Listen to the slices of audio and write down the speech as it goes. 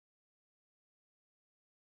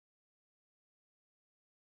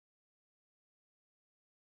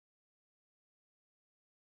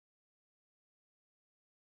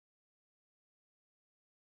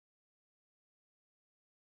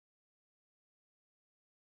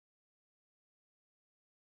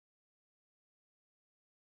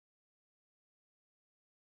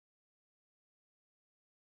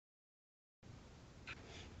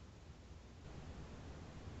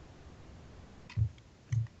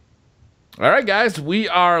All right, guys, we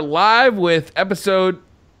are live with episode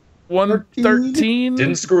 113.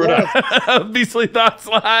 Didn't screw it up. Of Beastly Thoughts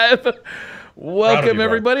Live. Welcome, you,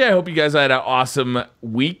 everybody. I hope you guys had an awesome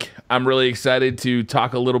week. I'm really excited to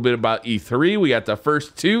talk a little bit about E3. We got the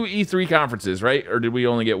first two E3 conferences, right? Or did we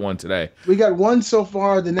only get one today? We got one so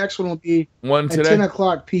far. The next one will be one at today? 10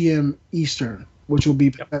 o'clock p.m. Eastern, which will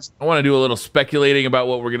be... I want to do a little speculating about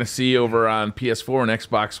what we're going to see over on PS4 and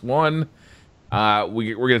Xbox One.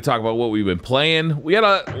 We're going to talk about what we've been playing. We had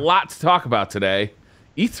a lot to talk about today.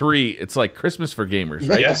 E3, it's like Christmas for gamers,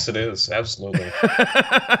 right? Yes, it is. Absolutely.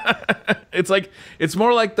 It's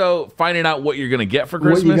more like, though, finding out what you're going to get for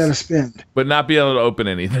Christmas. What you got to spend. But not be able to open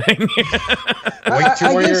anything. Wait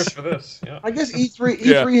 2 more years for this. Yeah. I guess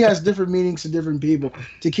E3 has different meanings to different people.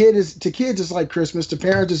 To kids, it's like Christmas. To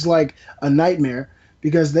parents, it's like a nightmare.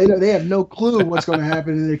 Because they have no clue what's going to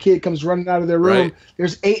happen, and their kid comes running out of their room. Right.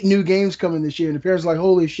 There's 8 new games coming this year, and the parents are like,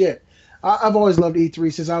 holy shit. I've always loved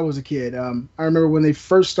E3 since I was a kid. I remember when they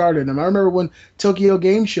first started them. I remember when Tokyo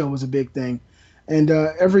Game Show was a big thing. And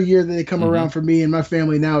every year that they come around for me and my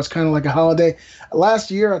family now, it's kind of like a holiday. Last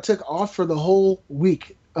year, I took off for the whole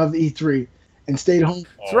week of E3 and stayed home.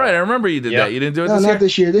 That's right. I remember you did that. You didn't do it this year? No, not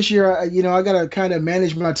this year. This year, I got to kind of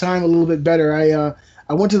manage my time a little bit better.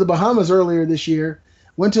 I went to the Bahamas earlier this year,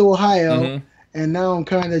 went to Ohio, and now I'm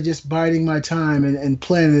kind of just biding my time and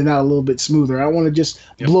planning it out a little bit smoother. I want to just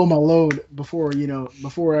blow my load before I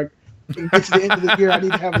get to the end of the year. I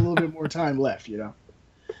need to have a little bit more time left,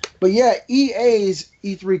 But yeah, EA's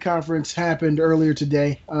E3 conference happened earlier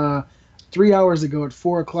today, 3 hours ago at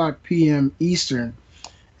 4 o'clock p.m. Eastern.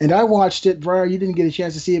 And I watched it. Briar, you didn't get a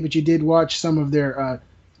chance to see it, but you did watch some of their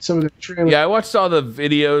trailers. Yeah, I watched all the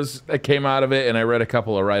videos that came out of it, and I read a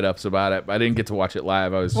couple of write-ups about it. But I didn't get to watch it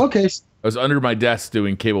live. I was under my desk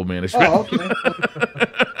doing cable management. Oh,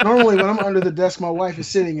 okay. Normally, when I'm under the desk, my wife is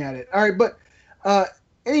sitting at it. All right, but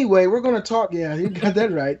anyway, we're going to talk. Yeah, you got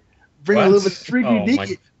that right. Bring a little bit of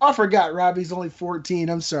 3D. I forgot Robbie's only 14.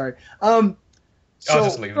 I'm sorry. I'll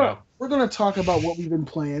just leave it out. We're going to talk about what we've been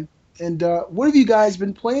playing. And what have you guys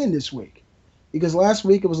been playing this week? Because last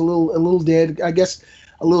week it was a little dead. I guess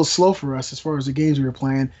a little slow for us as far as the games we were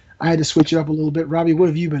playing. I had to switch it up a little bit. Robbie, what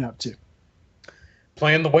have you been up to?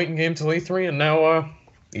 Playing the waiting game till E3, and now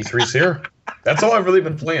E3's here. That's all I've really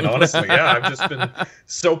been playing, honestly. Yeah, I've just been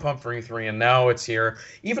so pumped for E3, and now it's here.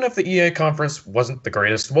 Even if the EA conference wasn't the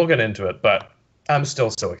greatest, we'll get into it, but I'm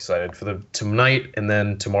still so excited for tonight, and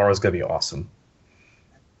then tomorrow's going to be awesome.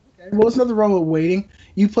 Okay. Well, there's nothing wrong with waiting.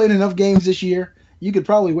 You played enough games this year. You could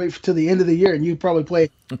probably wait till the end of the year, and you'd probably play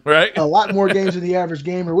a lot more games than the average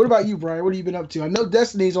gamer. What about you, Brian? What have you been up to? I know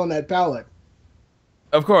Destiny's on that palette.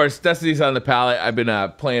 Of course, Destiny's on the palette. I've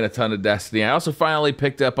been playing a ton of Destiny. I also finally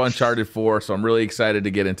picked up Uncharted 4, so I'm really excited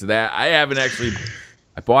to get into that. I haven't actually...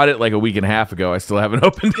 I bought it like a week and a half ago. I still haven't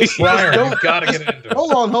opened it. Brian, you gotta get into it.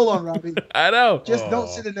 Hold on, Robbie. I know. Just don't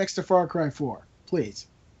sit it next to Far Cry 4, please.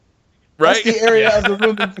 Right? That's the area of the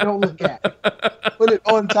room that you don't look at. Put it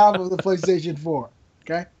on top of the PlayStation 4,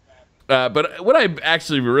 okay? But what I've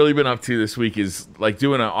actually really been up to this week is like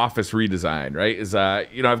doing an office redesign, right?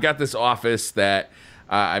 I've got this office that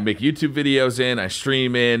I make YouTube videos in, I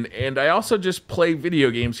stream in, and I also just play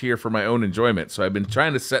video games here for my own enjoyment. So I've been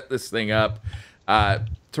trying to set this thing up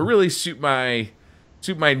to really suit my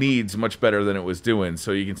needs much better than it was doing.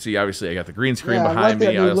 So you can see, obviously, I got the green screen behind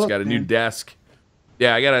me. I also got a new desk.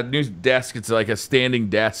 Yeah, I got a new desk. It's like a standing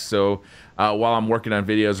desk. So while I'm working on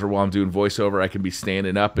videos or while I'm doing voiceover, I can be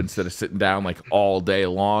standing up instead of sitting down like all day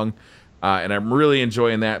long. And I'm really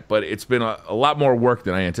enjoying that. But it's been a lot more work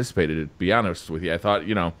than I anticipated, to be honest with you. I thought,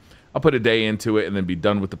 I'll put a day into it and then be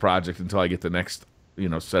done with the project until I get the next,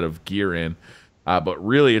 set of gear in. But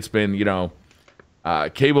really, it's been,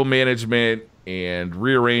 cable management and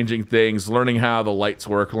rearranging things, learning how the lights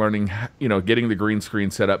work, learning, getting the green screen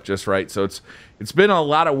set up just right. So it's been a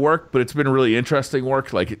lot of work, but it's been really interesting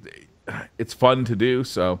work. Like it's fun to do.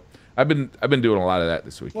 So I've been doing a lot of that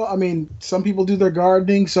this week. Well, I mean, some people do their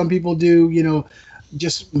gardening, some people do,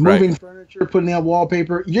 just moving furniture, putting out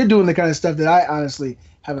wallpaper. You're doing the kind of stuff that I honestly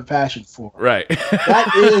have a passion for. Right.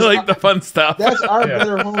 That is like the fun stuff. That's our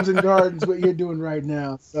Better Homes and Gardens, what you're doing right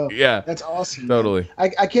now. So yeah, that's awesome. Totally.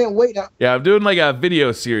 I can't wait. Yeah, I'm doing like a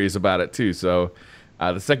video series about it too. So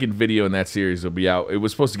the second video in that series will be out. It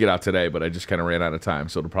was supposed to get out today, but I just kind of ran out of time,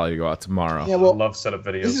 so it'll probably go out tomorrow. Yeah, well, I love setup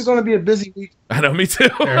videos. This is going to be a busy week. I know, me too.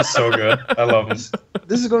 They're so good. I love them.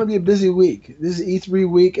 This is going to be a busy week. This is E3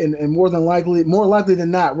 week, and more likely than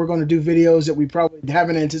not, we're going to do videos that we probably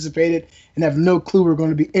haven't anticipated and have no clue we're going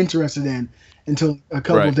to be interested in until a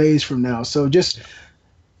couple of days from now. So just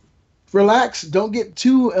relax. Don't get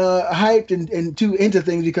too hyped and too into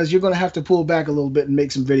things, because you're going to have to pull back a little bit and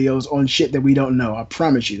make some videos on shit that we don't know. I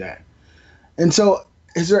promise you that. And so,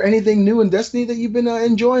 is there anything new in Destiny that you've been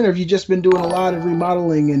enjoying, or have you just been doing a lot of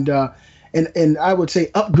remodeling and I would say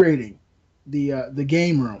upgrading the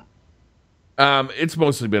game room? It's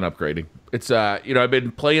mostly been upgrading. It's I've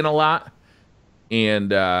been playing a lot,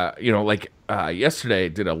 and yesterday I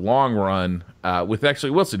did a long run with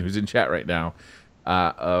actually Wilson, who's in chat right now,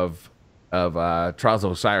 of Trials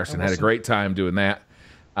of Osiris, and had a great time doing that.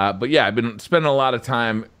 But yeah, I've been spending a lot of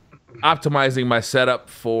time optimizing my setup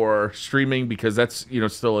for streaming, because that's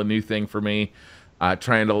still a new thing for me.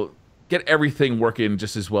 Trying to get everything working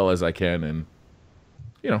just as well as I can, and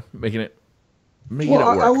making it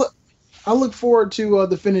work. I look forward to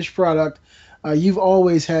the finished product. You've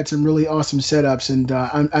always had some really awesome setups, and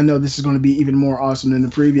I know this is going to be even more awesome than the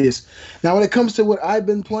previous. Now, when it comes to what I've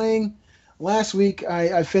been playing, last week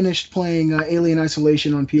I finished playing Alien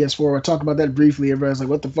Isolation on PS4. I talked about that briefly. Everybody's like,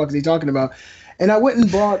 what the fuck is he talking about? And I went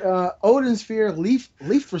and bought Odin Sphere Leaf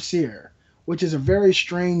for Seer, which is a very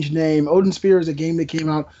strange name. Odin Sphere is a game that came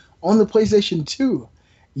out on the PlayStation 2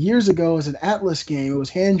 years ago as an Atlas game. It was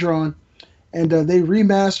hand-drawn, and they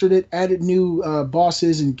remastered it, added new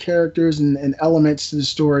bosses and characters and elements to the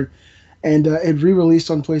story, and it re-released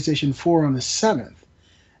on PlayStation 4 on the 7th.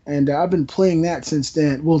 And I've been playing that since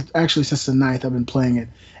then. Well, actually, since the 9th I've been playing it.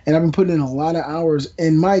 And I've been putting in a lot of hours.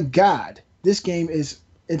 And my God, this game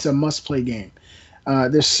it's a must-play game.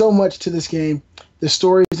 There's so much to this game. The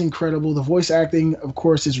story is incredible. The voice acting, of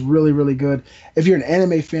course, is really, really good. If you're an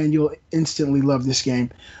anime fan, you'll instantly love this game.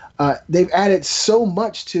 They've added so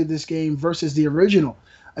much to this game versus the original.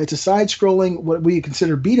 It's a side-scrolling, what we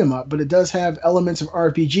consider beat-em-up, but it does have elements of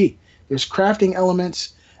RPG. There's crafting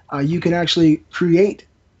elements. You can actually create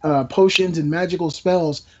potions and magical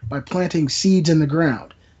spells by planting seeds in the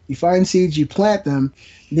ground. You find seeds, you plant them,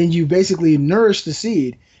 then you basically nourish the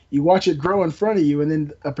seed. You watch it grow in front of you, and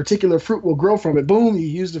then a particular fruit will grow from it. Boom, you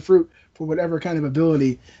use the fruit for whatever kind of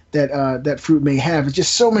ability that that fruit may have. It's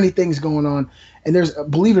just so many things going on. And there's,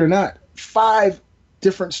 believe it or not, 5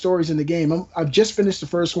 different stories in the game. I've just finished the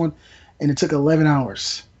first one, and it took 11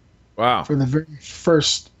 hours. Wow. For the very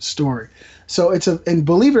first story. So and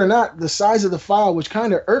believe it or not, the size of the file, which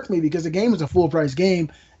kind of irked me because the game was a full price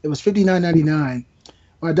game. It was $59.99.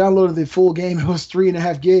 When I downloaded the full game, it was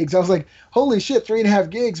 3.5 gigs. I was like, holy shit, 3.5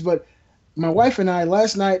 gigs. But my wife and I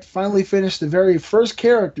last night finally finished the very first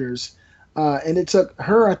characters. And it took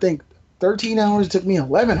her, I think, 13 hours. It took me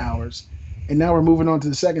 11 hours. And now we're moving on to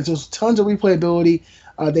the second. So there's tons of replayability.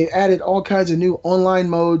 They added all kinds of new online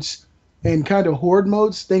modes and kind of horde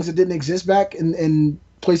modes, things that didn't exist back in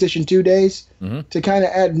PlayStation 2 days, to kind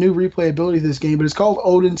of add new replayability to this game. But it's called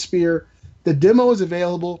Odin Spear. The demo is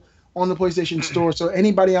available on the PlayStation Store. So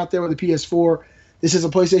anybody out there with a PS4, this is a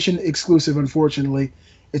PlayStation exclusive, unfortunately.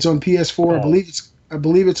 It's on PS4. I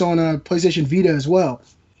believe it's on PlayStation Vita as well.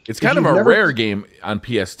 It's kind of a rare game on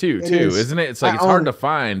PS2 too, isn't it? It's like it's hard to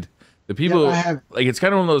find. The people like it's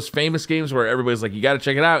kind of one of those famous games where everybody's like, you got to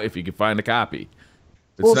check it out if you can find a copy.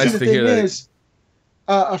 It's nice to hear that.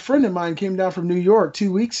 A friend of mine came down from New York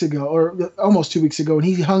 2 weeks ago, or almost 2 weeks ago, and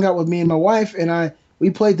he hung out with me and my wife, and we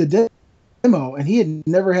played the demo, and he had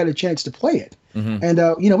never had a chance to play it.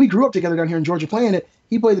 And we grew up together down here in Georgia playing it.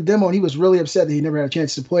 He played the demo, and he was really upset that he never had a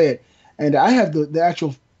chance to play it. And I have the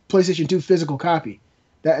actual PlayStation 2 physical copy,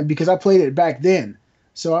 because I played it back then.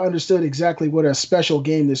 So I understood exactly what a special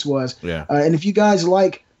game this was. Yeah. And if you guys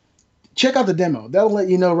check out the demo. That'll let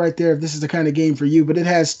you know right there if this is the kind of game for you. But it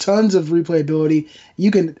has tons of replayability.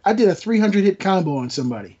 I did a 300-hit combo on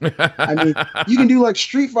somebody. I mean, you can do like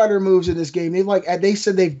Street Fighter moves in this game. They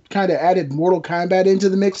said they've kind of added Mortal Kombat into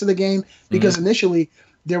the mix of the game, because initially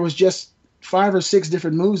there was just 5 or 6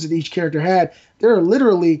 different moves that each character had. There are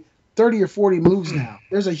literally 30 or 40 moves now.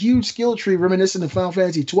 There's a huge skill tree reminiscent of Final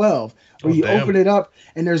Fantasy 12, where you open it up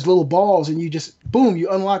and there's little balls, and you just boom, you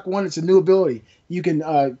unlock one. It's a new ability. You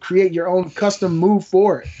can create your own custom move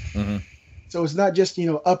for it. So it's not just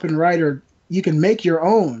up and right, or you can make your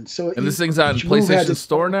own. So this thing's on PlayStation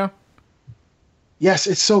Store now. Yes,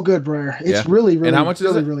 it's so good, Blair. It's really, really. And how much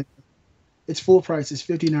is it? Really, it's full price. It's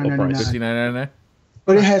 $59.99. $59.99.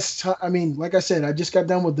 But it has. Like I said, I just got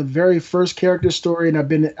done with the very first character story, and I've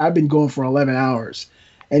been going for 11 hours,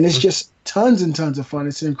 and it's just tons and tons of fun.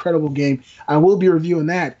 It's an incredible game. I will be reviewing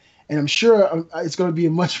that, and I'm sure it's going to be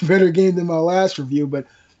a much better game than my last review. But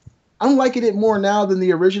I'm liking it more now than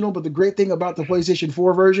the original. But the great thing about the PlayStation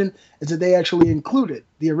 4 version is that they actually included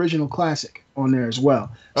the original classic on there as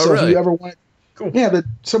well. Oh, so really? if you ever want,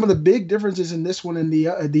 some of the big differences in this one and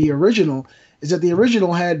the original is that the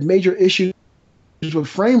original had major issues with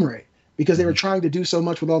frame rate. because they were trying to do so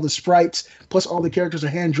much with all the sprites, plus all the characters are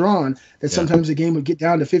hand-drawn, that sometimes the game would get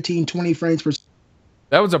down to 15, 20 frames per second.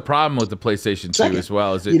 That was a problem with the PlayStation 2 as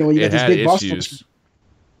well. Is it, when you it got had these big issues.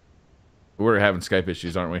 We're having Skype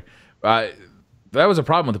issues, aren't we? That was a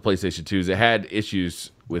problem with the PlayStation 2. Is it had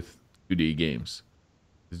issues with 2D games.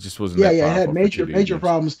 It just wasn't. Yeah, it had major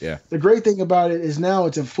problems. Yeah. The great thing about it is now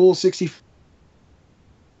it's a full 60 frames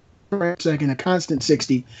per second, a constant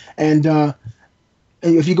 60, and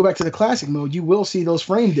if you go back to the classic mode, you will see those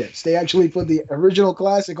frame dips. They actually put the original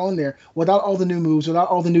classic on there without all the new moves, without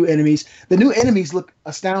all the new enemies. The new enemies look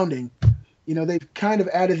astounding. They've kind of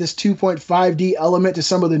added this 2.5D element to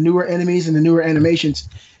some of the newer enemies and the newer animations.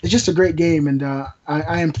 It's just a great game, and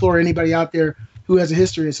I implore anybody out there who has a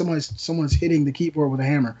history of someone's hitting the keyboard with a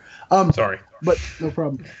hammer. Sorry. But no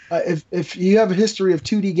problem. If you have a history of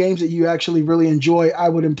 2D games that you actually really enjoy, I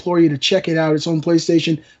would implore you to check it out. It's on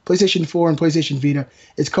PlayStation 4, and PlayStation Vita.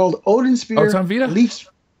 It's called Odin Sphere. Oh, it's on Vita? Leafs.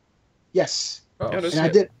 Yes. Oh. And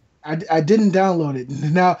I didn't download it.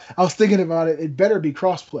 Now I was thinking about it. It better be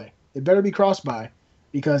crossplay. It better be cross-buy,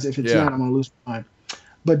 because if it's not, I'm gonna lose my mind.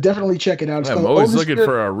 But definitely check it out. I'm always looking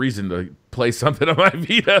for a reason to play something on my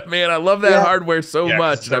Vita. Man, I love that hardware so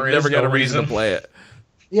much, and I've never got a reason to play it.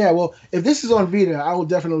 Yeah, well, if this is on Vita, I will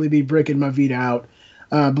definitely be breaking my Vita out.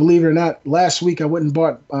 Believe it or not, last week I went and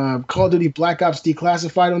bought Call of Duty Black Ops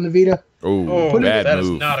Declassified on the Vita. Oh, bad that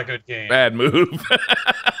move. Is not a good game. Bad move.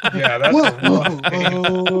 Yeah, that's a rough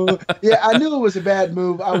game. Yeah, I knew it was a bad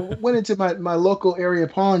move. I went into my local area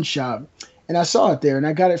pawn shop, and I saw it there, and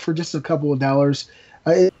I got it for just a couple of dollars.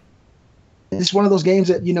 It's one of those games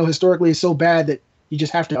that, historically is so bad that you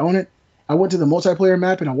just have to own it. I went to the multiplayer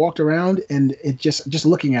map and I walked around, and it just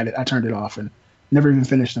looking at it, I turned it off and never even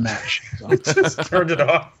finished the match. So. Just turned it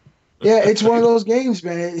off. Yeah, it's one of those games,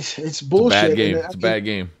 man. It's bullshit. It's a bad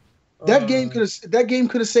game. That game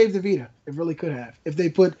could have saved the Vita. It really could have, if they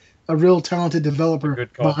put a real talented developer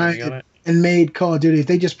behind it and made Call of Duty. If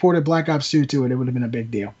they just ported Black Ops 2 to it, it would have been a big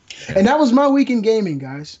deal. And that was my week in gaming,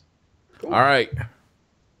 guys. Cool. All right.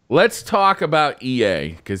 Let's talk about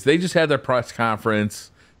EA, because they just had their press conference.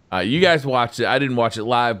 You guys watched it. I didn't watch it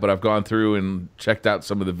live, but I've gone through and checked out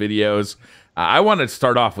some of the videos. I want to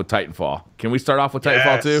start off with Titanfall. Can we start off with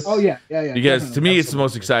Titanfall 2? Oh, yeah. Because to me, it's the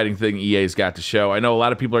most exciting thing EA's got to show. I know a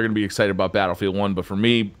lot of people are going to be excited about Battlefield 1, but for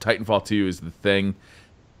me, Titanfall 2 is the thing.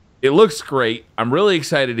 It looks great. I'm really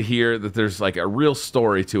excited to hear that there's like a real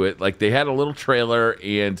story to it. Like, they had a little trailer,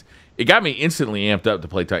 and it got me instantly amped up to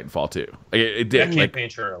play Titanfall 2. Like, it did. That campaign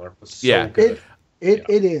trailer was so good. It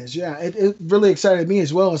is, yeah. It really excited me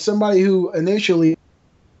as well. As somebody who initially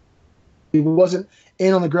wasn't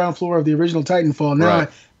in on the ground floor of the original Titanfall. Now,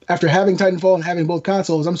 after having Titanfall and having both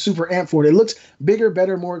consoles, I'm super amped for it. It looks bigger,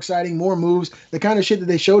 better, more exciting, more moves. The kind of shit that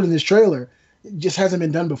they showed in this trailer just hasn't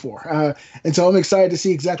been done before. And so I'm excited to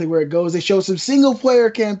see exactly where it goes. They showed some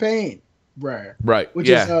single-player campaign, Blair. Right. Which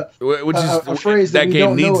is a phrase that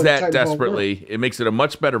game needs that desperately. World. It makes it a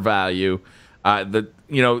much better value.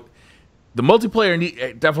 The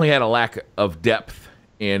multiplayer definitely had a lack of depth,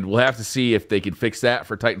 and we'll have to see if they can fix that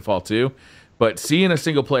for Titanfall 2. But seeing a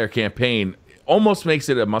single-player campaign almost makes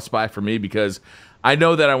it a must-buy for me, because I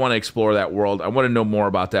know that I want to explore that world. I want to know more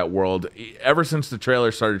about that world. Ever since the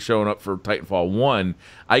trailer started showing up for Titanfall 1,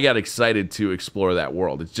 I got excited to explore that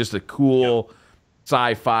world. It's just a cool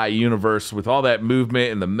sci-fi universe with all that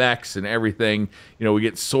movement and the mechs and everything. We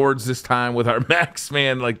get swords this time with our mechs,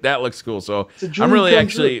 man. Like, that looks cool. So I'm really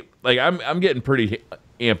actually, like, I'm getting pretty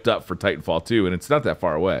amped up for Titanfall 2, and it's not that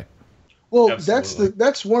far away. Well, Absolutely.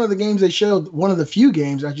 that's one of the games they showed, one of the few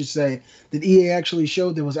games, I should say, that EA actually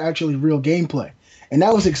showed that was actually real gameplay. And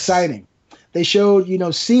that was exciting. They showed,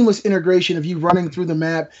 seamless integration of you running through the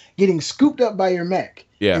map, getting scooped up by your mech,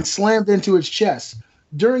 and slammed into its chest.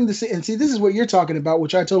 And see, this is what you're talking about,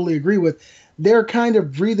 which I totally agree with. They're kind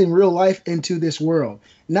of breathing real life into this world.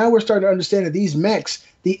 Now we're starting to understand that these mechs,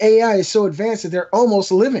 the AI is so advanced that they're almost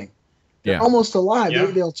living. They're almost alive. Yeah.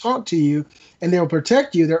 They'll talk to you, and they'll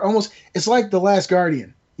protect you. It's like The Last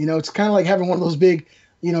Guardian. It's kind of like having one of those big,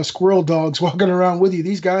 squirrel dogs walking around with you.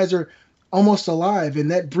 These guys are almost alive,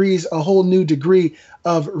 and that breathes a whole new degree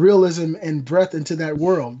of realism and breadth into that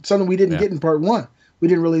world. Something we didn't get in part 1. We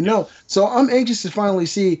didn't really know. So I'm anxious to finally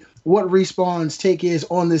see what Respawn's take is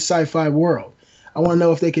on this sci-fi world. I want to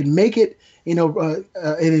know if they can make it, an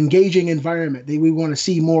engaging environment that we want to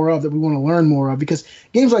see more of, that we want to learn more of. Because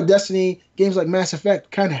games like Destiny, games like Mass Effect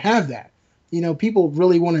kind of have that. People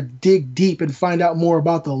really want to dig deep and find out more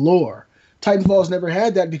about the lore. Titanfall's never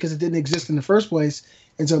had that because it didn't exist in the first place.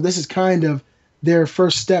 And so this is kind of their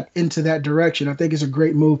first step into that direction. I think it's a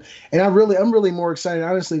great move. And I'm really more excited,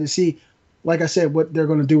 honestly, to see like I said, what they're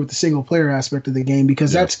going to do with the single player aspect of the game,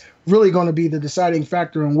 because that's really going to be the deciding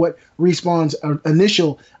factor on what Respawn's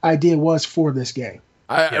initial idea was for this game.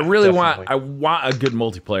 I really want a good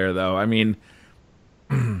multiplayer, though. I mean,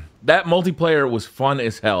 that multiplayer was fun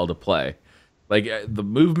as hell to play. Like the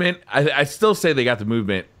movement, I still say they got the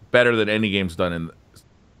movement better than any game's done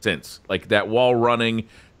since. Like that wall running,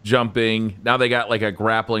 jumping. Now they got like a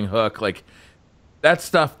grappling hook. Like that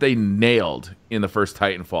stuff they nailed in the first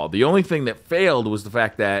Titanfall. The only thing that failed was the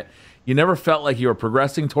fact that you never felt like you were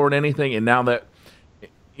progressing toward anything. And now that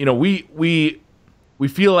we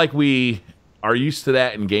feel like we are used to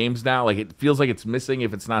that in games now. Like it feels like it's missing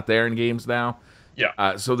if it's not there in games now.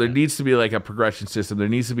 Yeah. So there needs to be like a progression system. There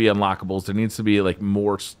needs to be unlockables. There needs to be like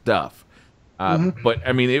more stuff. But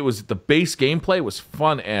I mean, the base gameplay was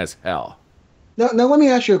fun as hell. Now let me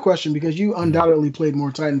ask you a question, because you undoubtedly played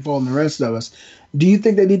more Titanfall than the rest of us. Do you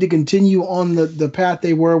think they need to continue on the path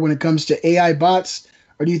they were when it comes to AI bots,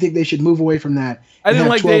 or do you think they should move away from that? I didn't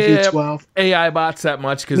like the AI bots that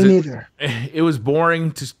much because it was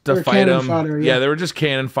boring to fight them. Fodder, yeah, they were just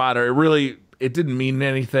cannon fodder. It didn't mean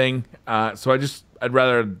anything. So I'd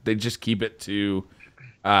rather they just keep it to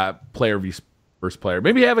player versus player.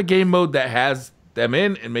 Maybe have a game mode that has them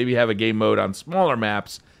in, and maybe have a game mode on smaller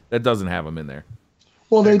maps that doesn't have them in there.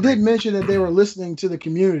 Well, they did mention that they were listening to the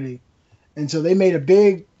community, and so they made a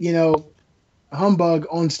big, humbug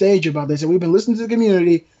on stage about this. They said, we've been listening to the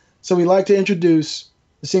community, so we'd like to introduce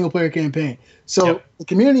the single-player campaign. So the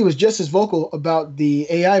community was just as vocal about the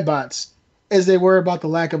AI bots as they were about the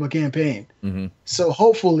lack of a campaign. Mm-hmm. So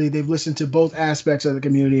hopefully they've listened to both aspects of the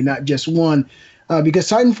community, not just one. Because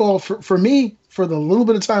Titanfall, for me, for the little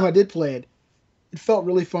bit of time I did play it, it felt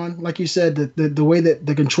really fun. Like you said, the way that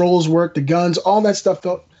the controls worked, the guns, all that stuff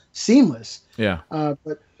felt seamless. Yeah.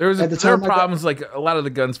 But there were problems, like a lot of the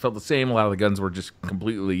guns felt the same. A lot of the guns were just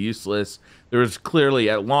completely useless. There was clearly,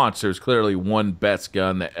 at launch, one best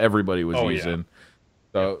gun that everybody was using. Yeah.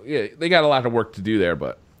 So, yeah, they got a lot of work to do there,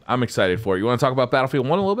 but I'm excited for it. You want to talk about Battlefield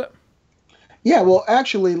 1 a little bit? Yeah, well,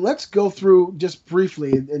 actually, let's go through just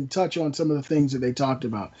briefly and touch on some of the things that they talked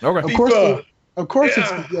about. Okay. Of course,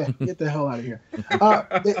 get the hell out of here.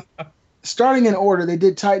 Starting in order, they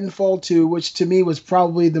did Titanfall 2, which to me was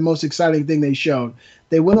probably the most exciting thing they showed.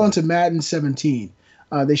 They went on to Madden 17.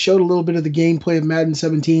 They showed a little bit of the gameplay of Madden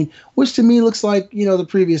 17, which to me looks like, the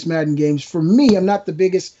previous Madden games. For me, I'm not the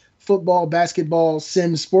biggest football, basketball,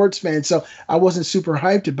 sim sports fan, so I wasn't super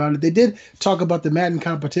hyped about it. They did talk about the Madden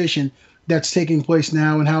competition that's taking place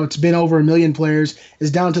now and how it's been over 1 million players,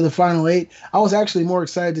 is down to the final 8. I was actually more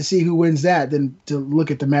excited to see who wins that than to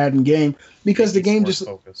look at the Madden game, because the game just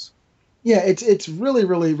focus. Yeah, it's really,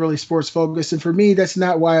 really, really sports focused, and for me, that's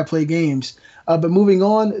not why I play games. But moving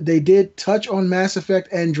on, they did touch on Mass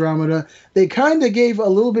Effect Andromeda. They kind of gave a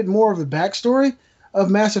little bit more of the backstory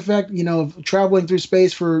of Mass Effect, traveling through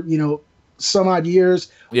space for, some odd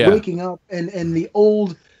years, waking up, and the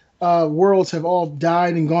old worlds have all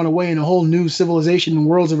died and gone away, and a whole new civilization and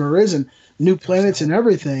worlds have arisen, new planets and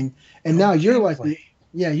everything. And now you're like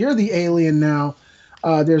you're the alien now.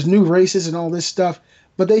 There's new races and all this stuff.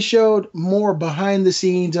 But they showed more behind the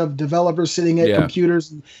scenes of developers sitting at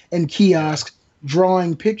computers and kiosks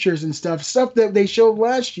drawing pictures and stuff that they showed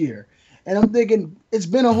last year. And I'm thinking, it's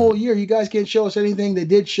been a whole year. You guys can't show us anything. They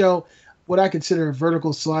did show what I consider a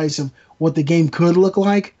vertical slice of what the game could look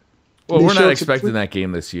like. Well, we're not expecting that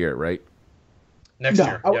game this year, right? Next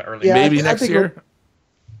year. Maybe next year.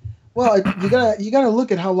 Well, you gotta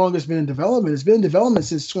look at how long it's been in development. It's been in development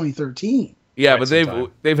since 2013. Yeah, but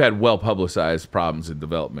they've had well-publicized problems in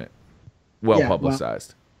development.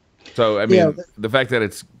 Well-publicized. So, I mean, the fact that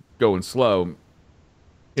it's going slow,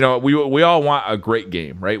 we all want a great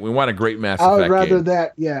game, right? We want a great Mass Effect game. I would rather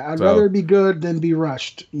that, I'd rather it be good than be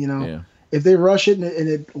rushed, If they rush it and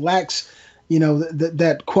it lacks,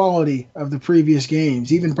 that quality of the previous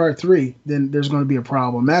games, even Part 3, then there's going to be a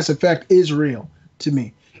problem. Mass Effect is real to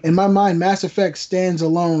me. In my mind, Mass Effect stands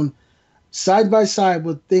alone side by side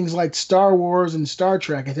with things like Star Wars and Star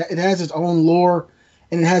Trek. It has its own lore,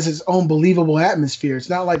 and it has its own believable atmosphere. It's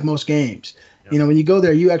not like most games. Yep. When you go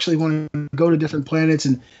there, you actually want to go to different planets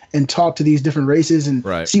and talk to these different races and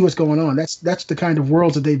see what's going on. That's the kind of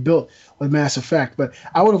worlds that they built with Mass Effect. But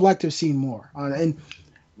I would have liked to have seen more. And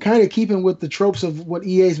kind of keeping with the tropes of what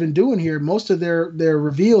EA has been doing here, most of their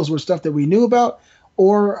reveals were stuff that we knew about,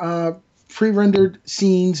 or pre-rendered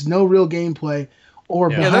scenes, no real gameplay.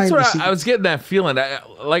 That's what I was getting that feeling.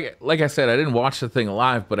 Like I said, I didn't watch the thing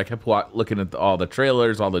live, but I kept looking at all the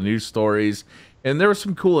trailers, all the news stories, and there were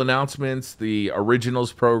some cool announcements. The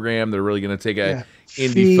Originals program, they're really going to take a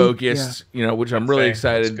indie focus, which I'm really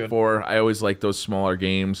excited for. I always like those smaller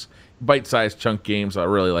games. bite-sized chunk games. I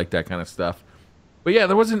really like that kind of stuff. But yeah,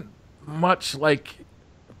 there wasn't much there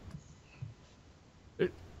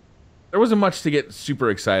wasn't much to get super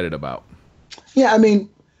excited about. Yeah, I mean,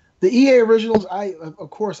 the EA originals, of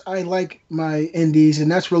course, I like my indies,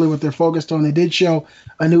 and that's really what they're focused on. They did show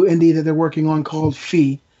a new indie that they're working on called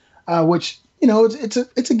Fee, which, you know, it's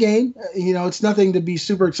a game. You know, it's nothing to be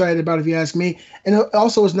super excited about if you ask me. And it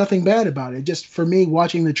also is nothing bad about it. Just for me,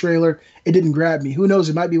 watching the trailer, it didn't grab me. Who knows?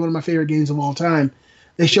 It might be one of my favorite games of all time.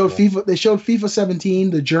 They showed FIFA. They showed FIFA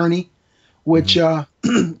 17, The Journey, which they're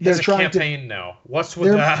trying campaign now. What's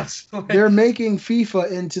with that? They're making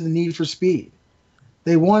FIFA into the Need for Speed.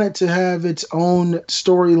 They want it to have its own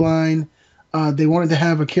storyline. They wanted to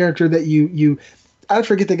have a character that you. I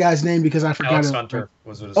forget the guy's name because I forgot. Alex Hunter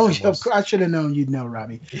was what his name was. I should have known you'd know,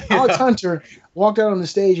 Robbie. Yeah. Alex Hunter walked out on the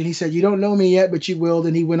stage and he said, "You don't know me yet, but you will."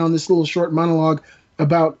 Then he went on this little short monologue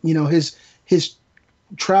about, you know, his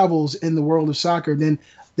travels in the world of soccer. Then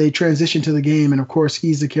they transition to the game, and of course,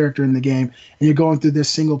 he's the character in the game, and you're going through this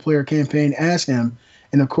single-player campaign as him.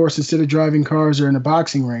 And of course, instead of driving cars or in a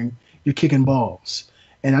boxing ring, you're kicking balls.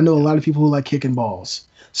 And I know a lot of people who like kicking balls.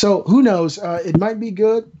 So who knows? It might be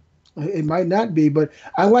good. It might not be. But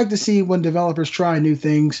I like to see when developers try new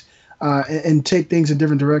things and take things in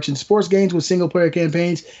different directions. Sports games with single-player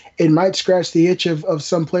campaigns, it might scratch the itch of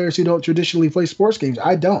some players who don't traditionally play sports games.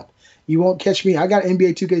 I don't. You won't catch me. I got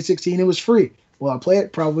NBA 2K16. It was free. Will I play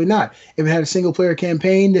it? Probably not. If it had a single-player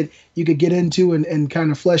campaign that you could get into and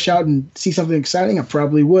kind of flesh out and see something exciting, I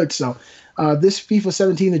probably would. So this FIFA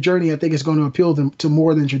 17, The Journey, I think is going to appeal to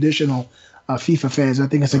more than traditional FIFA fans. I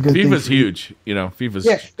think it's a good thing. FIFA's huge. You know, FIFA's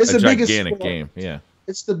a gigantic game. Yeah.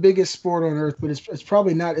 It's the biggest sport on earth, but it's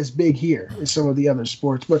probably not as big here as some of the other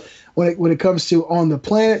sports. But when it comes to on the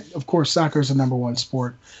planet, of course, soccer is the number one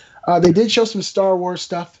sport. They did show some Star Wars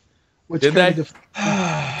stuff. Did they?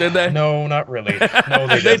 Did they? No, not really.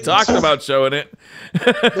 No, they talked about showing it.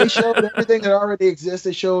 They showed everything that already exists.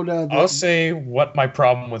 They showed. I'll say what my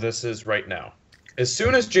problem with this is right now. As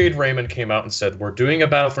soon as Jade Raymond came out and said, we're doing a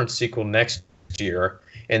Battlefront sequel next year,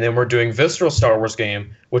 and then we're doing Visceral Star Wars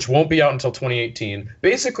game, which won't be out until 2018,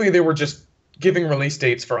 basically they were just giving release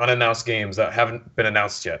dates for unannounced games that haven't been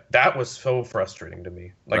announced yet. That was so frustrating to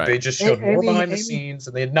me. Like, they just showed more behind the scenes,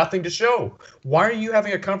 and they had nothing to show. Why are you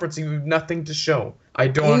having a conference and you have nothing to show? I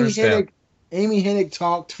don't understand. Amy Hennig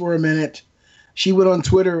talked for a minute. She went on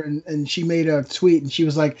Twitter, and she made a tweet, and she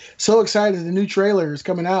was like, so excited the new trailer is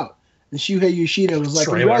coming out. And Shuhei Yoshida was like,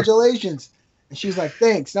 congratulations. And she was like,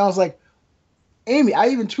 thanks. And I was like, Amy, I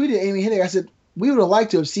even tweeted Amy Hennig. I said, we would have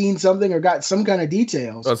liked to have seen something or got some kind of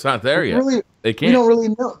details. Well, it's not there yet. Really, they can't.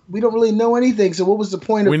 We don't really know anything. So what was the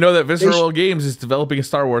point of? We know that Visceral Games is developing a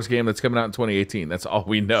Star Wars game that's coming out in 2018. That's all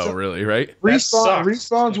we know, really, right?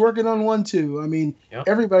 Respawn's working on one too. I mean,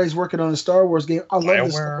 everybody's working on a Star Wars game. I love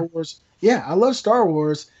the Star Wars. Yeah, I love Star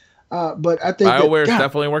Wars. But I think BioWare's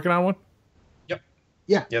definitely working on one. Yep.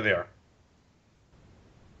 Yeah. Yeah, they are.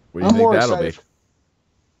 What do you think that'll be?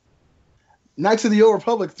 Knights of the Old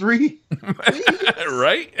Republic 3.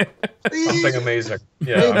 Right? Something amazing.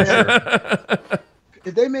 Yeah, I'm sure.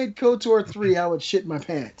 If they made KOTOR 3, I would shit my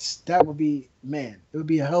pants. That would be, it would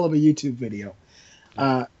be a hell of a YouTube video.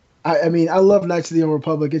 I mean, I love Knights of the Old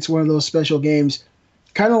Republic. It's one of those special games,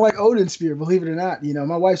 kind of like Odin Sphere, believe it or not. You know,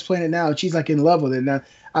 my wife's playing it now, and she's like in love with it. Now,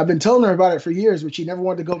 I've been telling her about it for years, but she never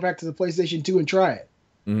wanted to go back to the PlayStation 2 and try it.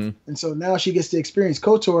 Mm-hmm. And so now she gets to experience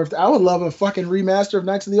KOTOR. I would love a fucking remaster of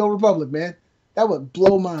Knights of the Old Republic, man. That would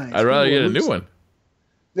blow mine. I'd rather get a new one.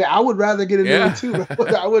 Yeah, I would rather get a new one too.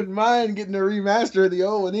 I wouldn't mind getting a remaster of the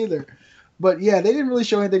old one either. But yeah, they didn't really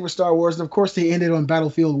show anything with Star Wars, and of course they ended on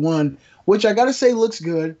Battlefield 1, which I gotta say looks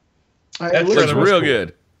good. It looks real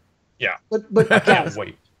good. Yeah, but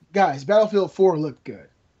guys, Battlefield 4 looked good.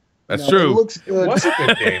 That's true. It looks good. It was a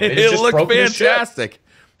good game. It looked fantastic.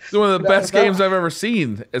 It's one of the best games I've ever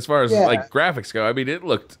seen as far as like graphics go. I mean, it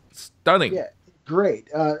looked stunning. Yeah. Great.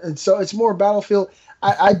 And so it's more Battlefield.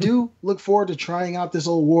 I do look forward to trying out this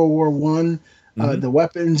old World War I, the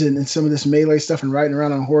weapons and some of this melee stuff and riding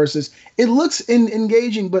around on horses. It looks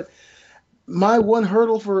engaging, but my one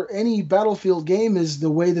hurdle for any Battlefield game is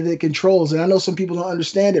the way that it controls. And I know some people don't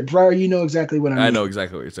understand it. Briar, you know exactly what I mean. I know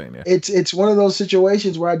exactly what you're saying, yeah. It's one of those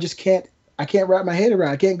situations where I just can't wrap my head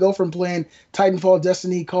around. I can't go from playing Titanfall,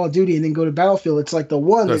 Destiny, Call of Duty, and then go to Battlefield. It's like the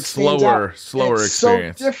one that's slower experience.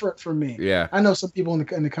 So different for me. Yeah, I know some people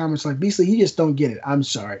in the comments like, Beastly, you just don't get it. I'm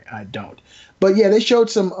sorry, I don't. But yeah, they showed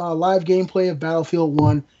some live gameplay of Battlefield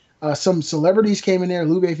 1. Some celebrities came in there: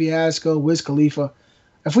 Lupe Fiasco, Wiz Khalifa.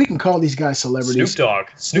 If we can call these guys celebrities,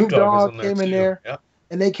 Snoop Dogg came in there,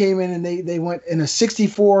 and they came in and they went in a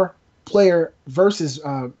 64 player versus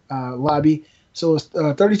lobby. So it's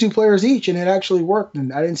 32 players each, and it actually worked,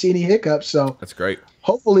 and I didn't see any hiccups. So That's great.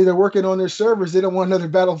 Hopefully they're working on their servers. They don't want another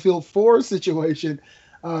Battlefield 4 situation.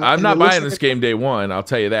 I'm not buying this game day one, I'll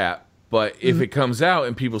tell you that. But if it comes out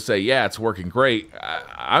and people say, yeah, it's working great,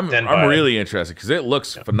 I'm really interested because it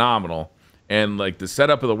looks phenomenal. And like the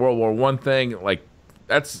setup of the World War I thing, like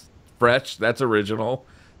that's fresh, that's original.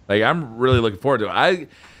 Like I'm really looking forward to it.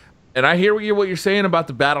 I hear what you're saying about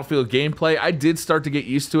the Battlefield gameplay. I did start to get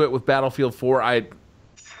used to it with Battlefield 4.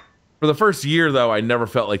 For the first year though, I never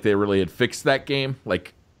felt like they really had fixed that game,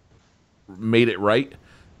 like made it right.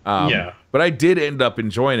 But I did end up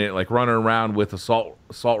enjoying it, like running around with assault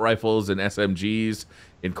rifles and SMGs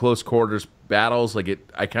in close quarters battles. Like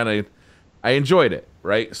I enjoyed it,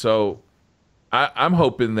 right? So I'm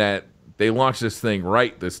hoping that they launch this thing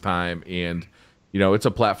right this time, and it's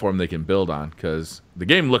a platform they can build on because the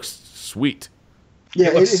game looks sweet. Yeah,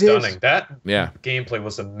 it looks stunning. That gameplay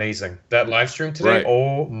was amazing. That live stream today,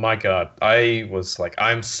 oh my god. I was like,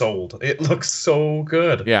 I'm sold. It looks so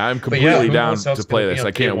good. Yeah, I'm completely down to play this.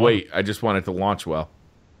 I can't wait. I just want it to launch well.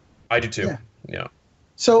 I do too. Yeah.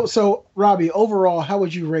 So Robbie, overall, how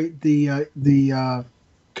would you rate the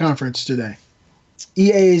conference today?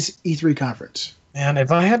 EA's E3 conference. Man,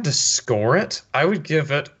 if I had to score it, I would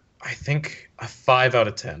give it, I think, a 5 out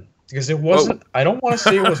of 10. Because it wasn't, I don't want to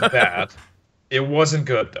say it was bad. It wasn't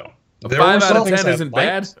good, though. A 5 out of 10 isn't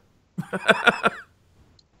bad?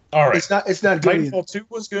 All right. It's not good. Titanfall 2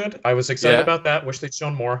 was good. I was excited about that. Wish they'd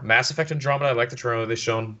shown more. Mass Effect Andromeda, I like the trailer they've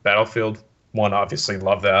shown. Battlefield 1, obviously,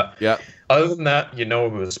 love that. Yeah. Other than that, it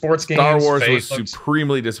was sports games. Star Wars was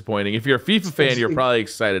supremely disappointing. If you're a FIFA fan, you're probably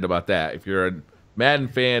excited about that. If you're a Madden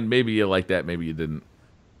fan, maybe you like that, maybe you didn't.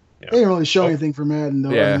 Yeah. They didn't really show anything for Madden, though,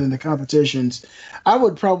 other than the competitions. I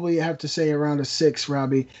would probably have to say around a 6,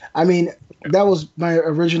 Robbie. I mean, that was my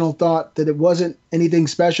original thought, that it wasn't anything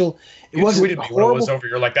special. It wasn't horrible. When it was over,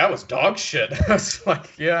 you're like, that was dog shit. I was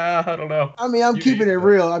like, yeah, I don't know. I mean, I'm keeping it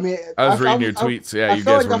real. I mean, I was reading your tweets. Yeah, you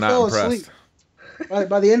guys were not impressed.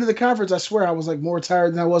 By the end of the conference, I swear I was like more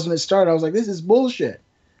tired than I was when it started. I was like, this is bullshit.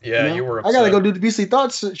 Yeah, you were upset. I got to go do the Beastly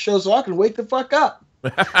Thoughts show so I can wake the fuck up.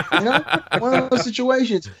 One of those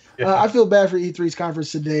situations. I feel bad for E3's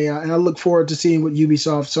conference today, and I look forward to seeing what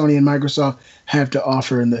Ubisoft, Sony, and Microsoft have to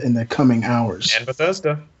offer in the coming hours. And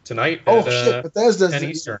Bethesda tonight. Bethesda 10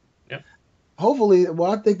 Eastern. Yeah. Hopefully,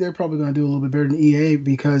 I think they're probably going to do a little bit better than EA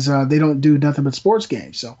because they don't do nothing but sports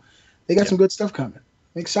games. So they got some good stuff coming.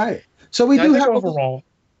 I'm excited. So we do have overall,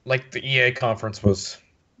 like the EA conference was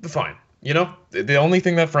fine. The only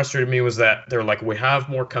thing that frustrated me was that they're like, we have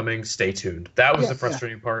more coming, stay tuned. That was the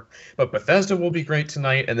frustrating part. But Bethesda will be great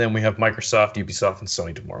tonight, and then we have Microsoft, Ubisoft, and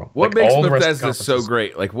Sony tomorrow. What makes Bethesda so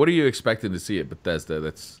great? Like, what are you expecting to see at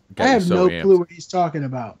Bethesda I have no clue what he's talking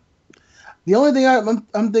about. The only thing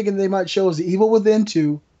I'm thinking they might show is the Evil Within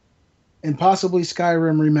 2 and possibly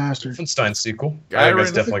Skyrim Remastered. Wolfenstein sequel. I think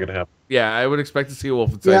that's definitely going to happen. Yeah, I would expect to see a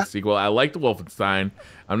Wolfenstein sequel. I like the Wolfenstein.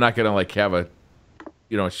 I'm not going to have a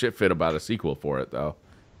shit fit about a sequel for it, though.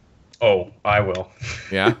 Oh, I will.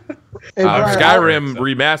 Yeah? Skyrim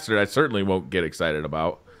Remastered, I certainly won't get excited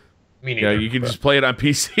about. Me neither. You can just play it on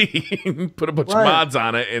PC, put a bunch of mods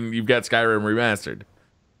on it, and you've got Skyrim Remastered.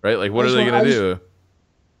 Right? Like, what are they going to do?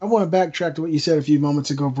 I want to backtrack to what you said a few moments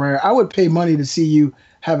ago, Blair. I would pay money to see you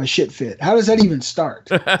have a shit fit. How does that even start?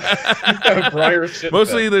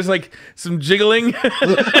 Mostly there's like some jiggling.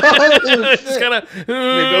 It's kind of.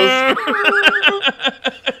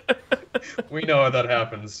 We know how that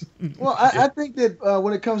happens. Well, I think that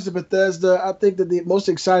when it comes to Bethesda, I think that the most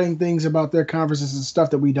exciting things about their conferences is stuff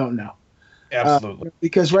that we don't know. Absolutely.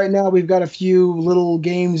 Because right now we've got a few little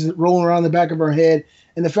games rolling around the back of our head.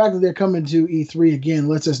 And the fact that they're coming to E3 again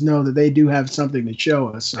lets us know that they do have something to show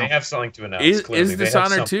us. So. They have something to announce. Is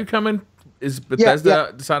Dishonored 2 coming? Is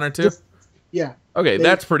Bethesda Dishonored 2? Yeah. Okay,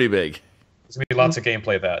 that's pretty big. There's going to be lots of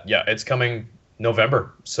gameplay of that. Yeah, it's coming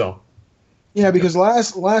November. So. Yeah, because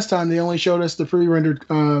last time they only showed us the pre-rendered,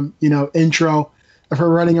 intro of her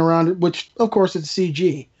running around, which, of course, it's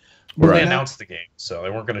CG. But they announced the game, so they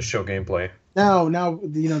weren't going to show gameplay. Now,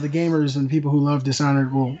 the gamers and people who love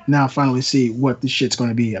Dishonored will now finally see what the shit's going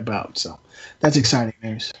to be about. So that's exciting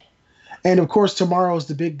news. And of course, tomorrow's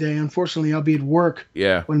the big day. Unfortunately, I'll be at work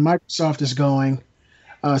when Microsoft is going.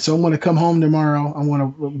 So I'm going to come home tomorrow. I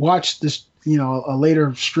want to watch this, a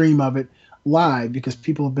later stream of it live because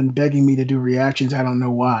people have been begging me to do reactions. I don't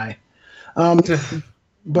know why. But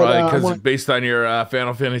because based on your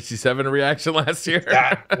Final Fantasy VII reaction last year,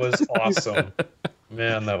 that was awesome.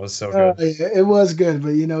 Man, that was so good. It was good, but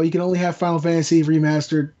you can only have Final Fantasy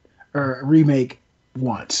remastered or remake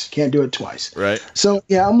once. Can't do it twice. Right. So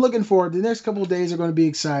yeah, I'm looking forward. The next couple of days are going to be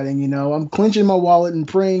exciting. You know, I'm clenching my wallet and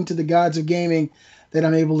praying to the gods of gaming that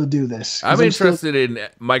I'm able to do this. I'm interested in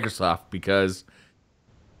Microsoft because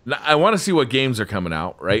I want to see what games are coming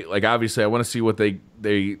out, right? Like, obviously, I want to see what they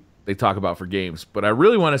talk about for games, but I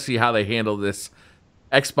really want to see how they handle this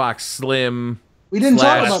Xbox Slim. We didn't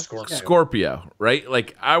talk about Scorpio, right?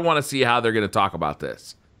 Like, I want to see how they're going to talk about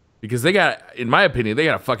this because they got, in my opinion, they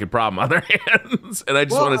got a fucking problem on their hands, and I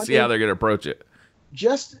just want to see how they're going to approach it.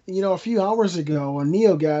 Just, you know, a few hours ago on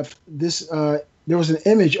NeoGAF, this there was an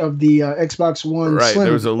image of the Xbox One. Right, Slim.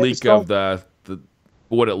 there was a leak of the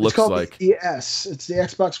what it looks like. The ES. It's the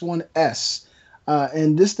Xbox One S.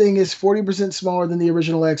 And this thing is 40% smaller than the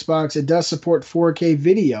original Xbox. It does support 4K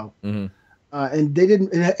video. Mm-hmm. And they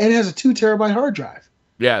didn't. And it has a 2 terabyte hard drive.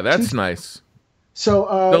 Yeah, that's nice. So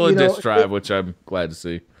still a disk drive, which I'm glad to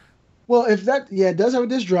see. Well, if that, it does have a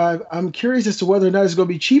disk drive. I'm curious as to whether or not it's going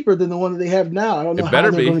to be cheaper than the one that they have now. I don't know. It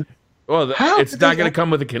better be. Gonna, well, it's not going to come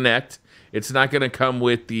with a Kinect. It's not going to come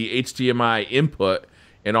with the HDMI input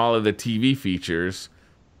and all of the TV features.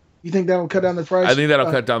 You think that'll cut down the price? I think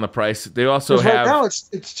that'll cut down the price. They also have right now it's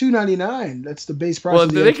 $299. That's the base price. Well,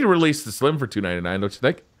 they can release the Slim for $299, don't you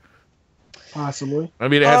think? Possibly. I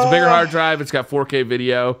mean, it has a bigger hard drive. It's got 4K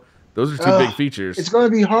video. Those are two big features. It's going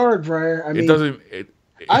to be hard, Briar. I mean, it doesn't.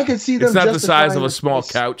 I can see them. It's not the size of a small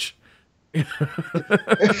couch. Or a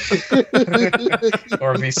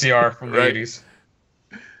VCR from the 80s.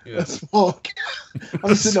 Yeah. A small.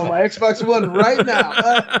 I'm sitting on my Xbox One right now.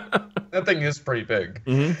 That thing is pretty big.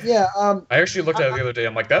 Mm-hmm. Yeah. I actually looked at it the other day.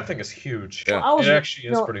 I'm like, that thing is huge. Yeah. It actually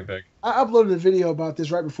is pretty big. I uploaded a video about this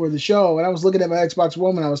right before the show, and I was looking at my Xbox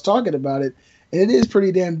One when I was talking about it, and it is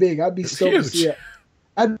pretty damn big. I'd be stoked to see it.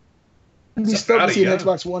 I'd be stoked to see an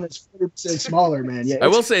Xbox One that's 40% smaller, man. Yeah. I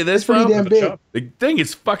will say this, pretty damn big. The thing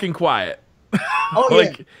is fucking quiet. Oh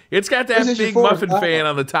like, yeah. It's got that big muffin fan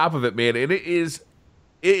on the top of it, man, and it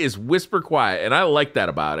is whisper quiet, and I like that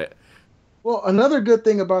about it. Well, another good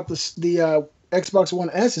thing about the Xbox One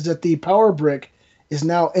S is that the power brick is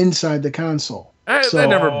now inside the console. That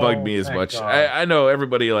never bugged me as much. I know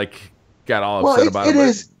everybody got all upset about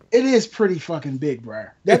it. It is pretty fucking big, bro.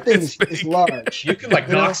 That thing is large. You can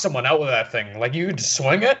knock someone out with that thing. Like, you could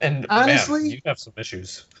swing it, and honestly, man, you have some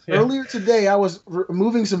issues. Yeah. Earlier today, I was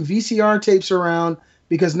moving some VCR tapes around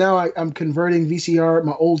because now I'm converting VCR,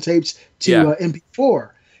 my old tapes, to MP4.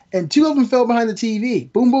 And 2 of them fell behind the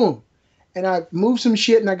TV. Boom, boom. And I moved some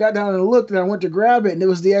shit, and I got down and looked, and I went to grab it, and it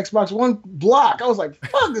was the Xbox One block. I was like,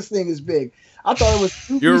 fuck, this thing is big. I thought it was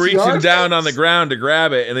 2 You were VCR reaching tapes. down on the ground to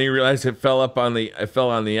grab it, and then you realized it fell on the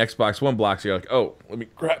Xbox One block, so you're like, oh, let me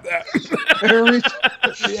grab that.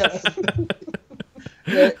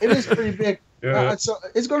 Yeah, it is pretty big. Yeah. So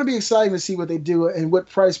it's going to be exciting to see what they do and what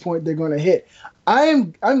price point they're going to hit.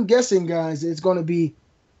 I'm guessing, guys, it's going to be,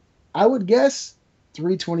 I would guess,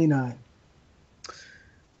 $329.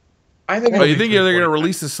 I think. Oh, you think they're going to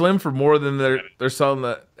release the Slim for more than they're selling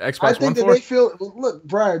the Xbox One for? I think that they feel. Look,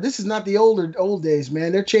 Briar, this is not the old days,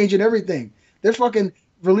 man. They're changing everything. They're fucking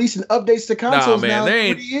releasing updates to consoles now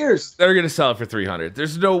in 30 years. They're going to sell it for $300.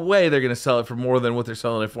 There's no way they're going to sell it for more than what they're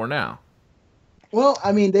selling it for now. Well,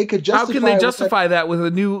 I mean, they could justify. How can they justify that with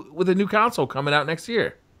a new console coming out next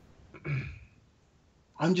year?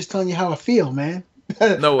 I'm just telling you how I feel, man.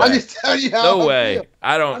 No way. I'm just telling you how I feel.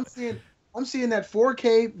 I don't. I'm seeing that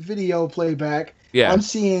 4K video playback. Yeah. I'm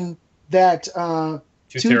seeing that 2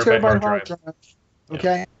 terabyte hard drive.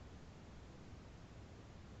 Okay.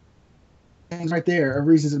 And right there are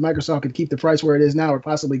reasons that Microsoft could keep the price where it is now or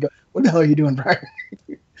possibly go. What the hell are you doing, Brian?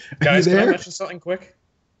 Guys, can I mention something quick?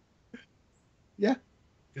 Yeah.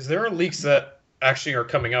 Because there are leaks that actually are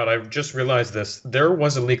coming out. I just realized this. There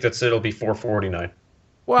was a leak that said it'll be $449.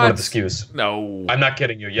 What? One of the SKUs. No. I'm not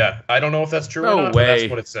kidding you. Yeah. I don't know if that's true No or not, way. but that's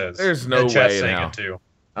what it says. There's no and way in saying hell. it too.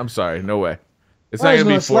 I'm sorry. No way. It's not going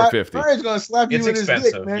to be $450. Brian's going to slap you It's with expensive,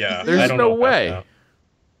 his dick, man. yeah. There's no way.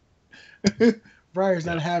 Brian's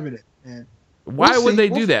not having it, man. Why would they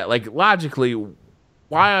do that? Like, logically,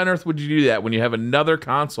 why on earth would you do that when you have another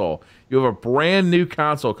console? You have a brand new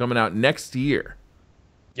console coming out next year.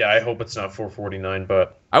 Yeah, I hope it's not $449,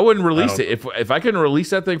 but I wouldn't release it. If I couldn't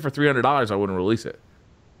release that thing for $300, I wouldn't release it.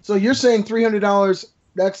 So you're saying $300,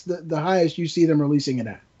 that's the highest you see them releasing it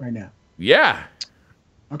at right now? Yeah.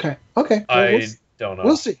 Okay. Well, I don't know.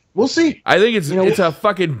 We'll see. I think it's a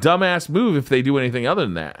fucking dumbass move if they do anything other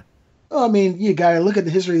than that. Well, I mean, you gotta look at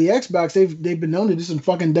the history of the Xbox. They've been known to do some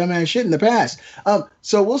fucking dumbass shit in the past.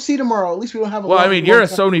 So we'll see tomorrow. At least we don't have a. Well, I mean, you're a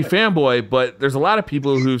Sony fanboy, but there's a lot of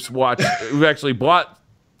people who've actually bought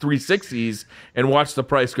 360s and watched the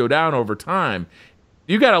price go down over time.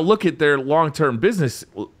 you got to look at their long-term business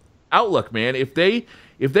outlook, man. If they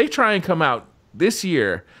try and come out this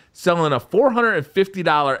year selling a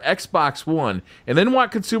 $450 Xbox One and then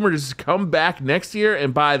want consumers to come back next year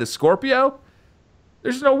and buy the Scorpio,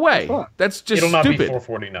 there's no way. That's just It'll not stupid. be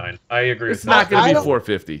 $449. I agree. It's not going to be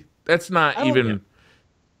 $450. That's not even.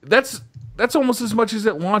 That's almost as much as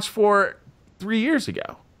it launched for 3 years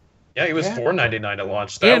ago. Yeah, it was $499 at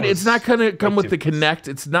launch. And it's not going to come with the Kinect.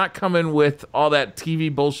 It's not coming with all that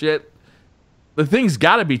TV bullshit. The thing's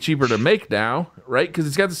got to be cheaper to make now, right? Because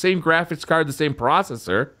it's got the same graphics card, the same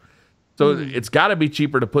processor. So it's got to be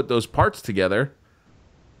cheaper to put those parts together.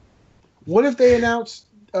 What if they announce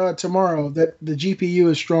tomorrow that the GPU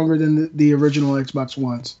is stronger than the original Xbox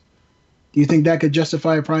Ones? Do you think that could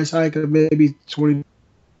justify a price hike of maybe $20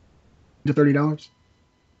 to $30?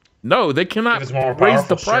 No, they cannot raise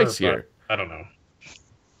the price here. I don't know.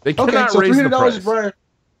 They cannot raise the price. Brian,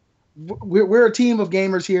 we're a team of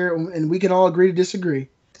gamers here, and we can all agree to disagree.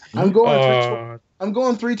 I'm going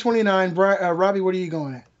 $329. Robbie, what are you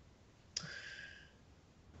going at?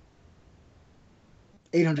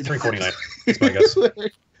 $800. $349. That's my guess.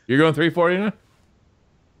 You're going $349?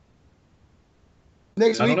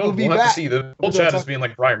 Next week we'll be have back. To see. The whole chat is being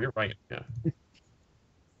like, Brian, you're right. Yeah.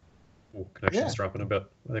 Ooh, connection's dropping a bit.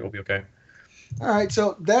 I think we'll be okay. All right,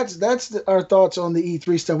 so that's our thoughts on the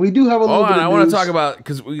E3 stuff. We do have a little bit of news. I want to talk about,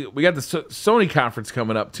 because we got the Sony conference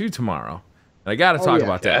coming up too tomorrow. And I got to talk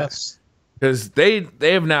about that. Because they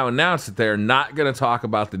have now announced that they're not going to talk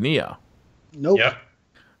about the Neo. Nope. Yep.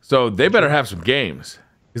 So they better have some games.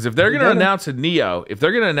 Because if they're going to announce a Neo,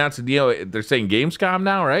 they're saying Gamescom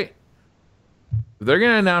now, right? If they're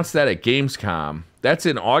going to announce that at Gamescom, that's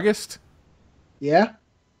in August. Yeah.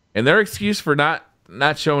 And their excuse for not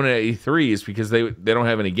showing it at E3 is because they don't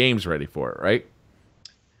have any games ready for it, right?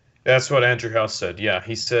 That's what Andrew House said. Yeah,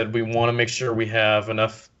 he said we want to make sure we have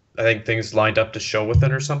enough, I think, things lined up to show with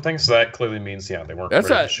it or something. So that clearly means, they weren't ready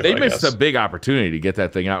to show it, they missed a big opportunity to get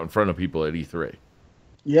that thing out in front of people at E3.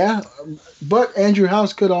 Yeah, but Andrew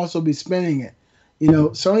House could also be spinning it.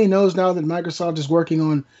 Sony knows now that Microsoft is working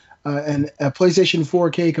on a PlayStation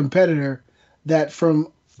 4K competitor that,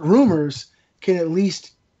 from rumors, can at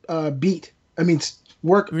least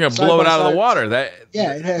work. You're gonna blow it out of the water.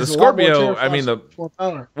 It has the Scorpio.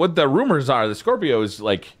 What the rumors are, the Scorpio is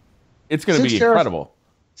it's gonna be incredible.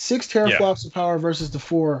 6 teraflops of power versus the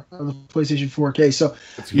 4 of the PlayStation 4K. So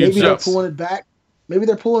maybe they're pulling it back. Maybe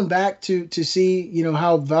they're pulling back to see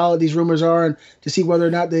how valid these rumors are and to see whether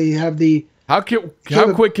or not they have the. How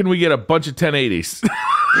quick can we get a bunch of 1080s?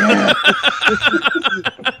 Yeah.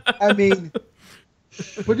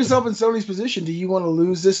 Put yourself in Sony's position. Do you want to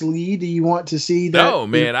lose this lead? Do you want to see that? No,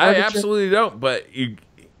 man, I absolutely don't. But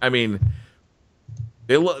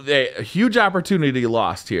a huge opportunity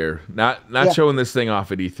lost here. Not showing this thing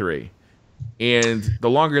off at E3, and the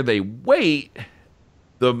longer they wait,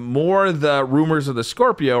 the more the rumors of the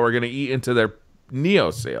Scorpio are going to eat into their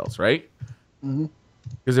Neo sales, right?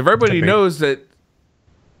 Because if everybody knows that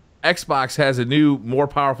Xbox has a new, more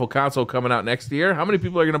powerful console coming out next year, how many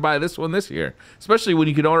people are going to buy this one this year? Especially when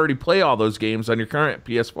you can already play all those games on your current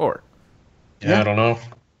PS4. Yeah, I don't know.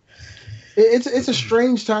 It's a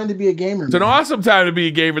strange time to be a gamer. It's an awesome time to be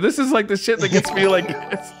a gamer. This is like the shit that gets me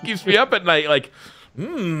keeps me up at night.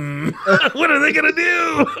 What are they going to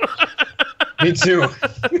do? Me too.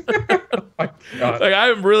 Oh my God.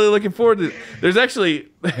 I'm really looking forward to it. There's actually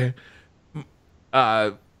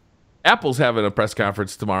Apple's having a press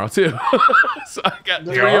conference tomorrow too. So I got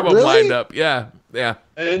 3 of them lined up. Yeah.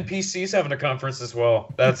 And PC's having a conference as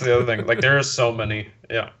well. That's the other thing. There are so many.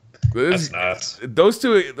 Yeah. That's nuts. Those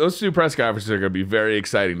two press conferences are going to be very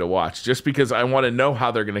exciting to watch, just because I want to know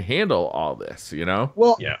how they're going to handle all this.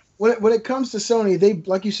 Well, yeah. When it comes to Sony, they,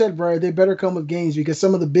 like you said, Brian, they better come with games, because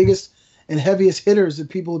some of the biggest and heaviest hitters that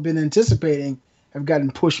people have been anticipating have gotten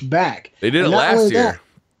pushed back. They did it last year.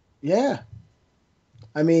 Yeah.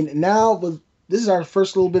 Now this is our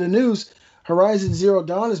first little bit of news. Horizon Zero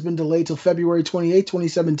Dawn has been delayed till February 28,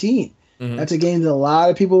 2017. Mm-hmm. That's a game that a lot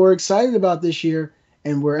of people were excited about this year,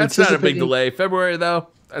 and that's not a big delay. February, though,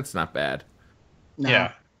 that's not bad. No.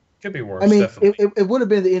 Yeah, could be worse. It would have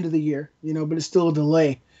been the end of the year, but it's still a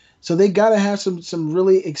delay. So they got to have some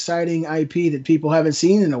really exciting IP that people haven't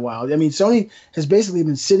seen in a while. Sony has basically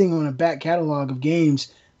been sitting on a back catalog of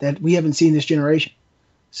games that we haven't seen this generation.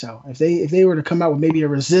 So if they were to come out with maybe a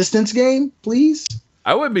Resistance game, please.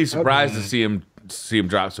 I wouldn't be surprised to see him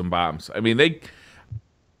drop some bombs.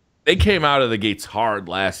 They came out of the gates hard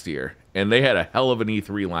last year, and they had a hell of an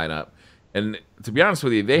E3 lineup. And to be honest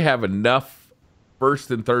with you, they have enough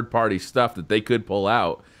first and third party stuff that they could pull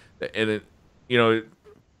out. And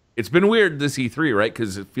it's been weird this E3, right?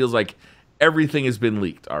 Because it feels like everything has been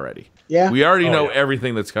leaked already. Yeah. We already know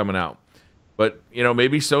everything that's coming out. But,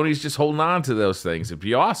 maybe Sony's just holding on to those things. It'd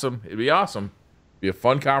be awesome. It'd be be a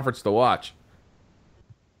fun conference to watch.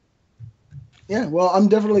 Yeah, well, I'm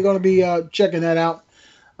definitely going to be checking that out.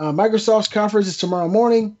 Microsoft's conference is tomorrow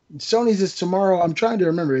morning. Sony's is tomorrow. I'm trying to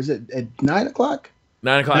remember. Is it at 9 o'clock?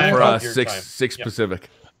 9 o'clock for us, 6 Pacific.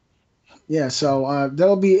 Yeah, so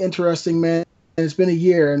that'll be interesting, man. And it's been a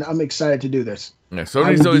year, and I'm excited to do this. Yeah,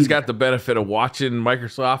 Sony's always got the benefit of watching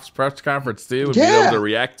Microsoft's press conference too, and being able to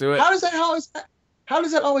react to it. How does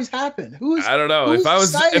that always happen? I don't know. If I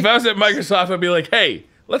was at Microsoft, I'd be like, hey,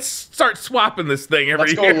 let's start swapping this thing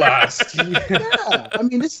every year. Let's go last. Yeah, I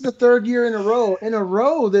mean, this is the third year in a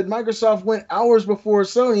row that Microsoft went hours before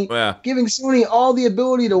Sony, giving Sony all the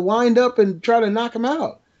ability to wind up and try to knock them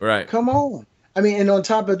out. Right. Come on. I mean, and on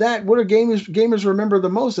top of that, what do gamers remember the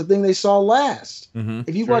most? The thing they saw last. Mm-hmm.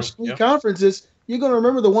 If you watch 3 conferences, you're going to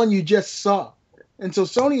remember the one you just saw. And so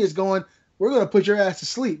Sony is going, we're going to put your ass to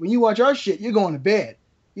sleep. When you watch our shit, you're going to bed.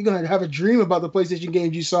 You're going to have a dream about the PlayStation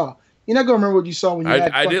games you saw. You're not going to remember what you saw when you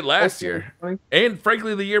I did last year. And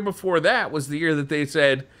frankly, the year before that was the year that they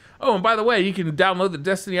said, oh, and by the way, you can download the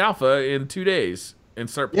Destiny Alpha in 2 days and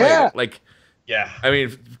start playing it. Like, I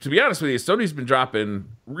mean, to be honest with you, Sony's been dropping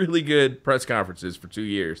really good press conferences for 2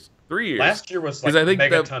 years, 3 years. Last year was like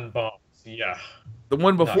megaton bombs. Yeah. The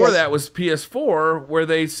one before that was PS4, where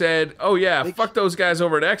they said, "Oh yeah, fuck those guys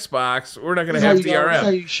over at Xbox. We're not going to have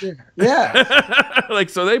DRM." Yeah.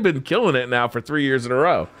 So they've been killing it now for 3 years in a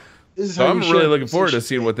row. So I'm really looking forward to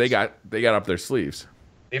seeing what they got up their sleeves.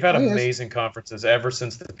 They've had amazing conferences ever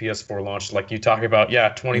since the PS4 launched. Like you talk about,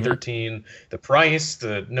 2013, the price,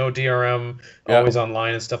 the no DRM, always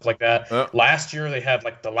online and stuff like that. Last year they had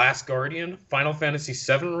like The Last Guardian, Final Fantasy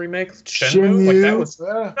VII remake, Shenmue. Like that was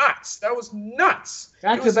nuts. That was nuts.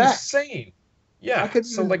 Back to back. Insane. Yeah. I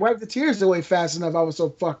couldn't wipe the tears away fast enough. I was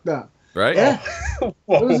so fucked up. Right? Yeah. It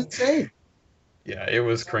was insane. Yeah, it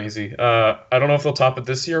was crazy. I don't know if they'll top it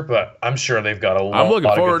this year, but I'm sure they've got a lot. I'm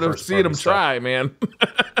looking forward to seeing them try, man.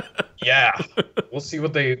 Yeah, we'll see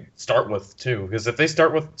what they start with too. Because if they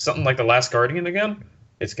start with something like The Last Guardian again,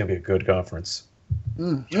 it's gonna be a good conference.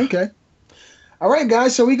 Okay. All right,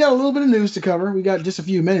 guys. So we got a little bit of news to cover. We got just a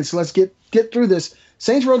few minutes. So let's get through this.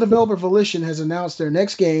 Saints Row developer Volition has announced their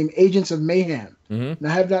next game, Agents of Mayhem. And I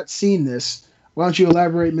have not seen this. Why don't you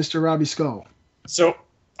elaborate, Mr. Robbie Skull? So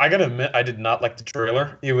I gotta admit, I did not like the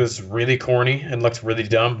trailer. It was really corny and looked really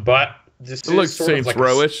dumb. But it looks Saints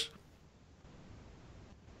Row-ish.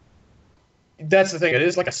 That's the thing. It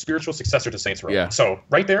is like a spiritual successor to Saints Row. Yeah. So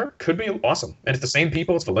right there could be awesome. And it's the same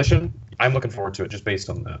people. It's Volition. I'm looking forward to it just based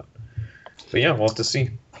on that. But yeah, we'll have to see.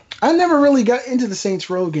 I never really got into the Saints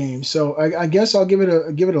Row games, so I guess I'll give it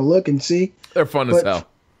a look and see. They're fun as hell.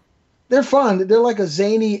 They're fun. They're like a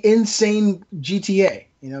zany, insane GTA.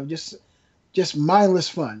 Just mindless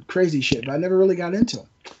fun, crazy shit. But I never really got into them.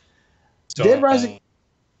 So, Dead Rising.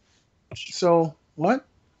 So what,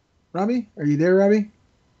 Robbie? Are you there, Robbie?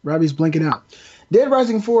 Robbie's blinking out. Dead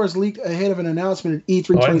Rising 4 is leaked ahead of an announcement at E3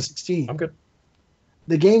 2016. I'm good.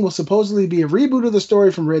 The game will supposedly be a reboot of the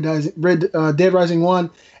story from Dead Rising 1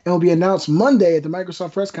 and will be announced Monday at the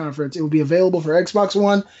Microsoft press conference. It will be available for Xbox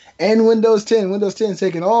One and Windows 10. Windows 10 is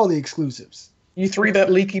taking all the exclusives. E3, that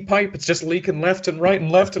leaky pipe, it's just leaking left and right and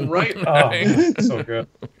left and right. Oh, so good.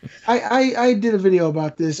 I did a video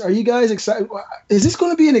about this. Are you guys excited? Is this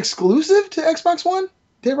going to be an exclusive to Xbox One?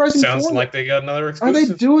 Dead Rising 4? Sounds like they got another exclusive.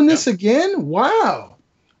 Are they doing this again? Wow.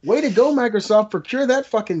 Way to go, Microsoft. Procure that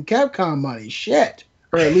fucking Capcom money. Shit.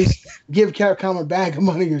 Or at least give Capcom a bag of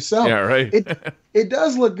money yourself. Yeah, right. It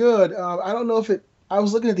does look good. I don't know if it... I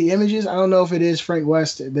was looking at the images. I don't know if it is Frank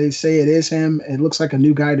West. They say it is him. It looks like a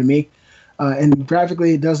new guy to me. And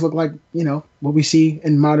graphically, it does look like, what we see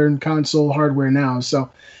in modern console hardware now. So...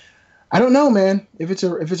 I don't know, man. If it's a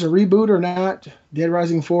reboot or not, Dead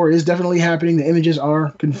Rising 4 is definitely happening. The images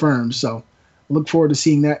are confirmed, so look forward to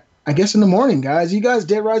seeing that. I guess in the morning, guys. You guys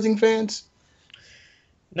Dead Rising fans?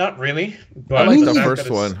 Not really, but I like the first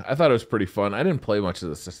one. I thought it was pretty fun. I didn't play much of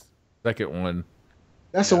the second one.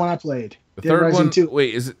 That's the one I played. The Dead third Rising one. 2.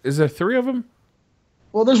 Wait, is there 3 of them?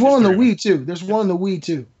 Well, there's one on the Wii too. There's one on the Wii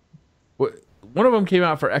too. One of them came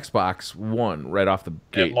out for Xbox One right off the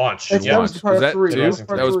gate. At launch. That was part 3. That was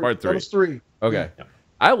part 3. That was 3. Okay. Yeah.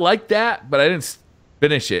 I liked that, but I didn't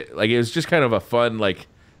finish it. Like, it was just kind of a fun, like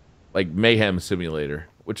mayhem simulator,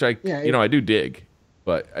 which I do dig,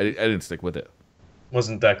 but I didn't stick with it.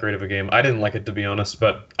 Wasn't that great of a game. I didn't like it, to be honest,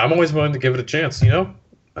 but I'm always willing to give it a chance, I don't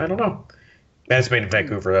know. And it's made in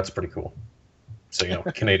Vancouver. That's pretty cool. So,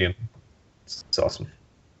 Canadian. It's awesome.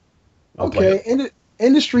 Okay,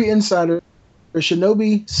 industry insider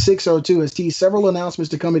Shinobi 602 has teased several announcements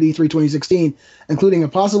to come at E3 2016, including a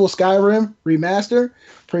possible Skyrim remaster.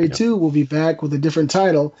 Prey 2 will be back with a different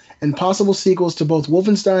title, and possible sequels to both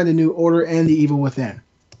Wolfenstein: The New Order and The Evil Within.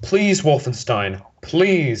 Please, Wolfenstein.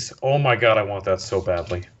 Please. Oh my god, I want that so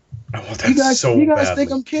badly. I want that so badly. You guys think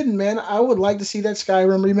I'm kidding, man? I would like to see that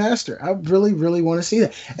Skyrim remaster. I really, really want to see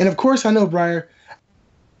that. And of course, I know, Briar,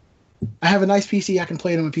 I have a nice PC. I can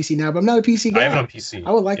play it on my PC now, but I'm not a PC guy. I have it on PC.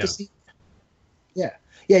 I would like to see. Yeah.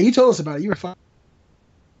 Yeah, you told us about it. You were fucking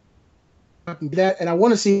that. And I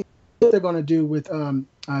want to see what they're going to do with The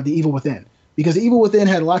Evil Within. Because The Evil Within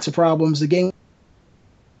had lots of problems. The game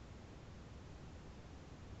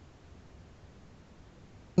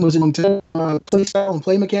was in play style and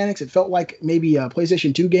play mechanics. It felt like maybe a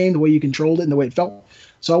PlayStation 2 game, the way you controlled it and the way it felt.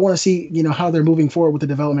 So I want to see, how they're moving forward with the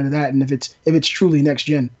development of that, and if it's truly next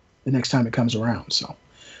gen the next time it comes around. So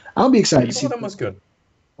I'll be excited to see. That was good.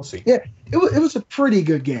 We'll see. Yeah, it was a pretty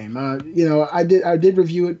good game. I did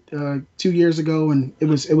review it 2 years ago, and it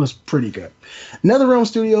was pretty good. NetherRealm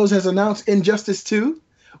Studios has announced Injustice 2,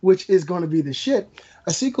 which is going to be the shit.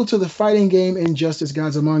 A sequel to the fighting game Injustice: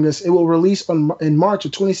 Gods Among Us. It will release in March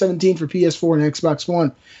of 2017 for PS4 and Xbox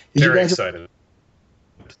One. Very excited.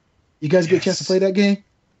 You guys get a chance to play that game?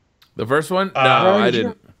 The first one? No, I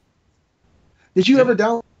didn't. Did you ever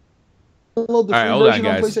download the free version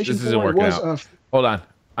on PlayStation 4? This isn't working out. Hold on.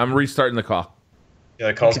 I'm restarting the call. Yeah,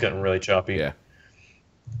 the call's getting really choppy. Yeah.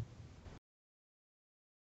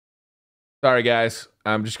 Sorry, guys.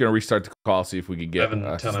 I'm just going to restart the call, see if we can get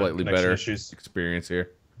a slightly better experience here.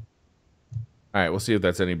 All right, we'll see if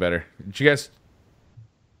that's any better. Did you guys...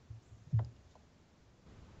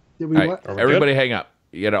 Did we what? Everybody hang up.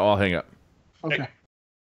 You got to all hang up. Okay. Hey.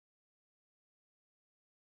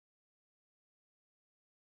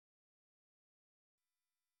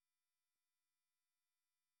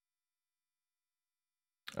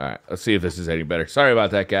 All right, let's see if this is any better. Sorry about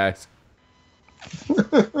that, guys.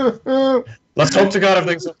 Let's hope to God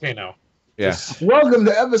everything's okay now. Yeah. Welcome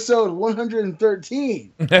to episode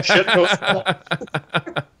 113. Shit post.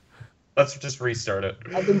 Let's just restart it.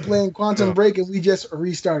 I've been playing Quantum Break, and we just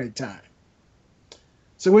restarted time.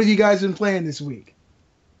 So what have you guys been playing this week?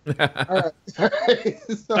 All right.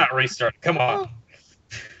 Not restart. Come on.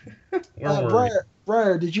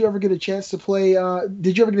 Briar, did you ever get a chance to play?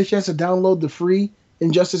 Did you ever get a chance to download the free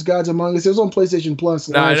Injustice: Gods Among Us? It was on PlayStation Plus.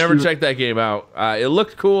 No, I never checked that game out. It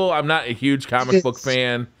looked cool. I'm not a huge comic book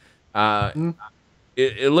fan.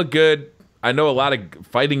 It looked good. I know a lot of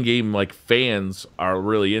fighting game fans are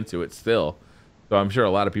really into it still, so I'm sure a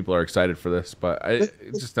lot of people are excited for this. But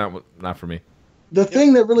it's just not for me. The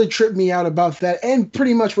thing that really tripped me out about that, and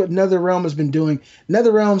pretty much what NetherRealm has been doing,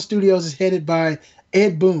 NetherRealm Studios is headed by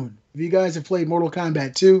Ed Boon. If you guys have played Mortal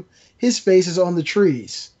Kombat 2, his face is on the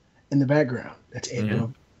trees in the background. That's Ed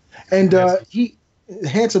Boon. And he,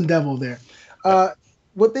 handsome devil there.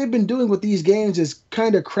 What they've been doing with these games is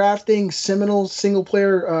kind of crafting seminal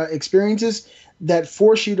single-player experiences that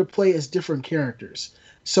force you to play as different characters.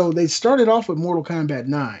 So they started off with Mortal Kombat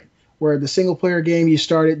 9, where the single-player game you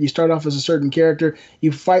start off as a certain character,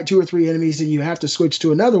 you fight 2 or 3 enemies, and you have to switch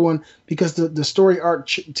to another one because the story arc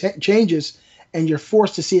changes, and you're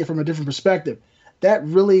forced to see it from a different perspective. That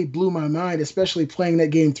really blew my mind, especially playing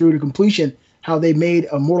that game through to completion, how they made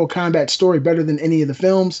a Mortal Kombat story better than any of the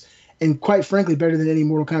films, and quite frankly, better than any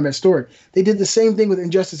Mortal Kombat story. They did the same thing with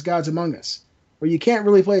Injustice: Gods Among Us, where you can't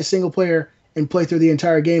really play a single player and play through the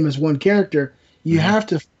entire game as one character. You have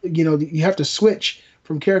to, you have to switch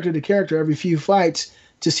from character to character every few fights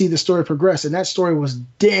to see the story progress. And that story was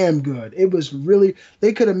damn good. It was really,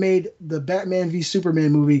 they could have made the Batman v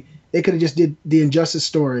Superman movie. They could have just did the Injustice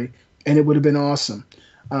story, and it would have been awesome.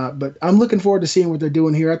 But I'm looking forward to seeing what they're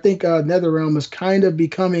doing here. I think NetherRealm is kind of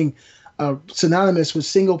becoming synonymous with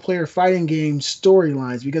single-player fighting game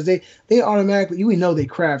storylines, because they automatically, we know they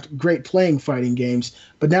craft great playing fighting games,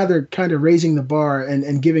 but now they're kind of raising the bar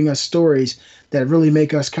and giving us stories that really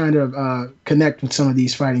make us kind of connect with some of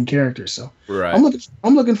these fighting characters. So right.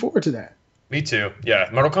 I'm looking forward to that. Me too. Yeah,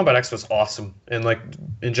 Mortal Kombat X was awesome, and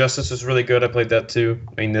Injustice was really good. I played that too.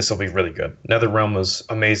 I mean, this will be really good. NetherRealm was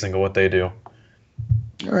amazing at what they do.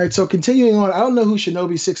 All right, so continuing on, I don't know who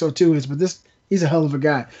Shinobi 602 is, but he's a hell of a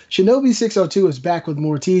guy. Shinobi 602 is back with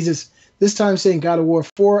more teases, this time saying God of War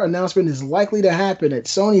 4 announcement is likely to happen at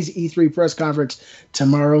Sony's E3 press conference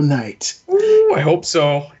tomorrow night. Ooh, I hope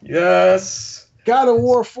so. Yes. God of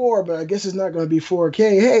War 4, but I guess it's not going to be 4K.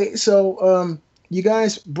 Hey, so you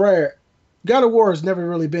guys, Briar, God of War has never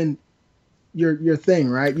really been your thing,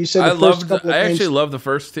 right? You said I actually love the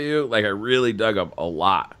first two. I really dug up a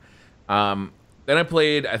lot. then I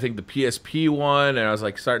played, I think, the PSP one, and I was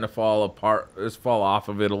like starting to fall off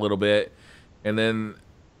of it a little bit. And then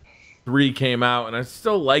 3 came out, and I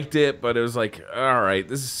still liked it, but it was like, all right,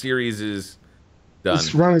 this series is done.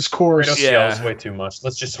 It's run its course. Kratos yells way too much.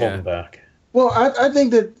 Let's just hold him back. Well, I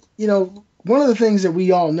think that, you know, one of the things that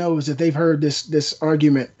we all know is that they've heard this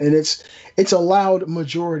argument, and it's a loud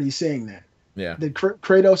majority saying that. Yeah. That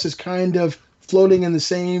Kratos is kind of floating in the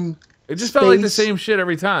same. It just felt like the same shit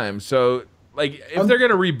every time. So, like, if they're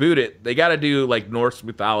gonna reboot it, they got to do like Norse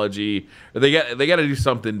mythology. Or they got to do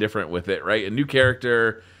something different with it, right? A new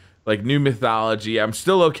character, like new mythology. I'm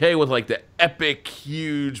still okay with like the epic,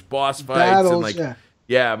 huge boss fights battles, and like,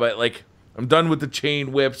 but like I'm done with the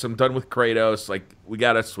chain whips. I'm done with Kratos. Like, we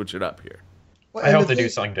got to switch it up here. Well, I hope they do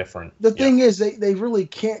something different. The thing is, they really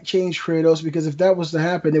can't change Kratos, because if that was to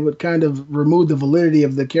happen, it would kind of remove the validity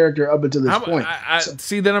of the character up until this point.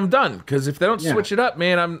 See, then I'm done, because if they don't switch it up,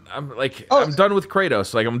 man, I'm like, I'm done with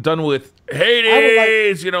Kratos. Like, I'm done with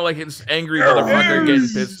Hades. You know, like it's angry motherfucker getting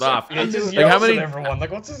pissed off. He just like, yells how many? At everyone.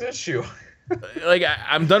 Like, what's his issue? Like,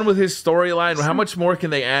 I'm done with his storyline. How much more can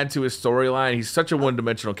they add to his storyline? He's such a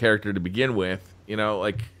one-dimensional character to begin with. You know,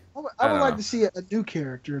 like. I would like to see a new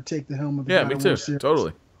character take the helm of the me too.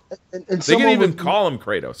 Totally. And they can even call him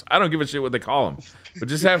Kratos. I don't give a shit what they call him, but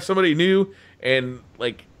just have somebody new, and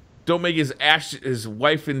like, don't make his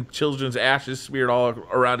wife and children's ashes smeared all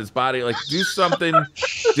around his body. Like, do something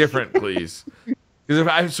different, please. Because if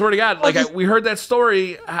I swear to God, like we heard that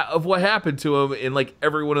story of what happened to him in like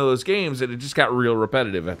every one of those games, and it just got real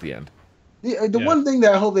repetitive at the end. The one thing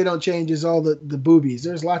that I hope they don't change is all the boobies.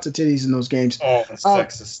 There's lots of titties in those games. Oh, the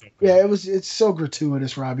sex is so good. Yeah, it's so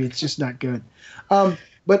gratuitous, Robbie. It's just not good.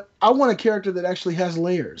 But I want a character that actually has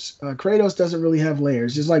layers. Kratos doesn't really have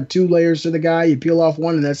layers. There's like 2 layers to the guy. You peel off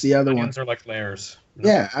one, and that's the other Onions one. are like layers.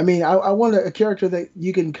 Yeah, I mean, I want a character that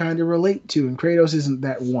you can kind of relate to, and Kratos isn't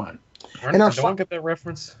that one. Did no one get that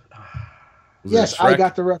reference? Yes, I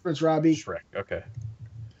got the reference, Robbie. Shrek, okay.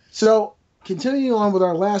 So, continuing on with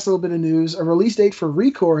our last little bit of news, a release date for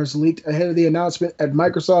ReCore has leaked ahead of the announcement at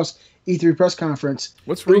Microsoft's E3 press conference.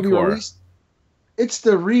 What's ReCore? It's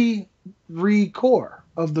the ReCore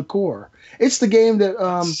of the core. It's the game that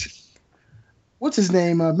what's his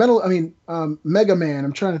name? Mega Man.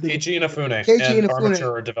 I'm trying to think. Keiji Inafune and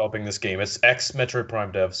Armature are developing this game. It's ex-Metroid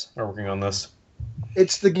Prime devs are working on this.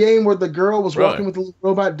 It's the game where the girl was walking with a little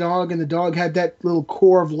robot dog, and the dog had that little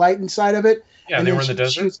core of light inside of it. Yeah, and they were in the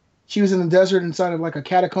desert. She was in the desert inside of like a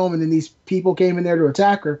catacomb, and then these people came in there to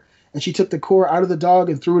attack her, and she took the core out of the dog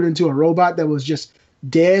and threw it into a robot that was just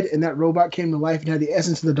dead, and that robot came to life and had the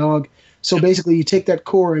essence of the dog. So basically, you take that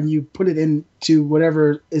core and you put it into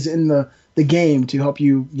whatever is in the game to help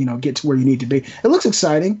you, get to where you need to be. It looks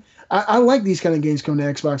exciting. I like these kind of games coming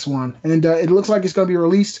to Xbox One, and it looks like it's going to be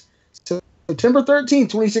released September 13th,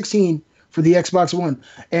 2016 for the Xbox One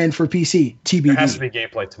and for PC, TBD. There has to be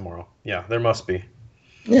gameplay tomorrow. Yeah, there must be.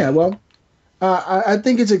 Yeah, well, I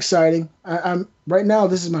think it's exciting. I'm right now,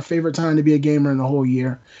 this is my favorite time to be a gamer in the whole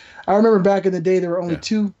year. I remember back in the day, there were only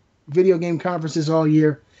 2 video game conferences all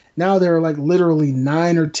year. Now there are like literally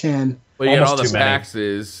 9 or 10. Well, you get all the PAX.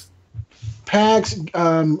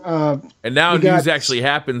 And now news actually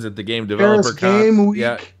happens at the Game Developer Game Week.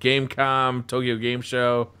 Yeah, Gamecom, Tokyo Game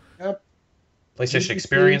Show. Yep. PlayStation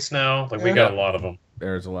Experience now. Like, we got a lot of them.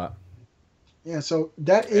 There's a lot. Yeah, so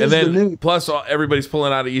that is the news. Plus, everybody's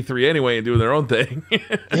pulling out of E3 anyway and doing their own thing.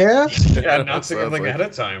 Yeah? Yeah, announcing everything ahead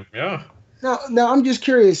of time. Yeah. Now, I'm just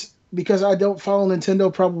curious, because I don't follow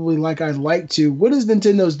Nintendo probably like I'd like to. What is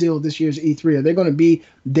Nintendo's deal with this year's E3? Are they going to be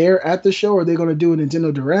there at the show, or are they going to do a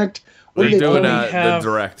Nintendo Direct? They're doing the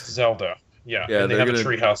Direct. Zelda. Yeah, and they have a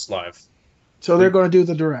Treehouse Live. So they're going to do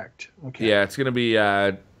the Direct. Okay. Yeah, it's going to be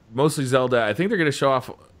mostly Zelda. I think they're going to show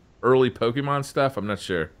off early Pokemon stuff. I'm not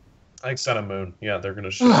sure. I think Sun and Moon. Yeah, they're going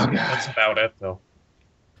to show. That's about it, though.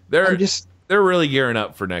 They're really gearing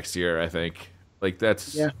up for next year, I think. Like,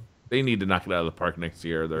 that's... Yeah. They need to knock it out of the park next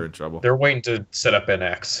year, or they're in trouble. They're waiting to set up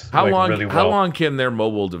NX. How long can their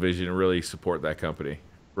mobile division really support that company?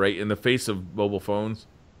 Right? In the face of mobile phones?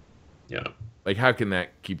 Yeah. Like, how can that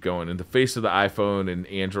keep going? In the face of the iPhone and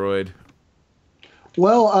Android?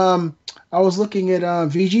 Well, I was looking at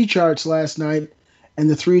VG charts last night, and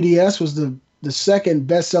the 3DS was the second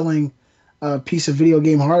best-selling piece of video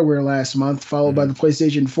game hardware last month, followed by the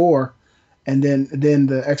PlayStation 4. And then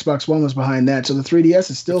the Xbox One was behind that. So the 3DS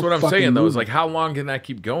is still. That's what I'm saying, though. Is like, how long can that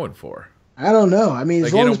keep going for? I don't know. I mean,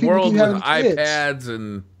 as long as people keep having kids.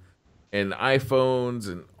 iPads and iPhones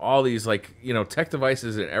and all these tech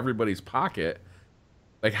devices in everybody's pocket,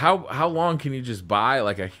 like how long can you just buy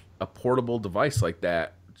like a portable device like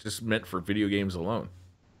that just meant for video games alone?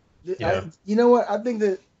 Yeah. You know what? I think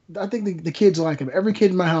the kids like them. Every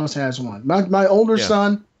kid in my house has one. My older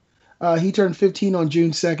son, he turned 15 on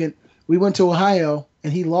June 2nd. We went to Ohio,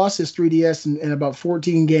 and he lost his 3DS in about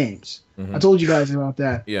 14 games. I told you guys about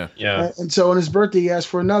that. Yeah. And so on his birthday, he asked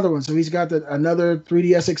for another one. So he's got another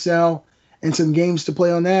 3DS XL and some games to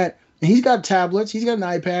play on that. And he's got tablets. He's got an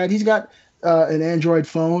iPad. He's got an Android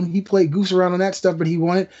phone. He played goose around on that stuff, but he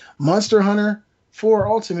wanted Monster Hunter 4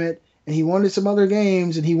 Ultimate, and he wanted some other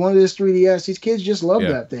games, and he wanted his 3DS. These kids just love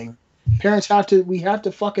that thing. Parents we have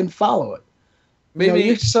to fucking follow it. Maybe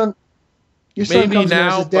your son maybe comes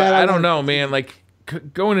now, and says, Dad, but I don't know, man. Like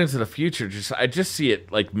going into the future, I just see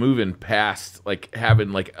it like moving past like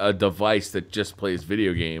having like a device that just plays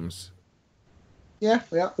video games. Yeah.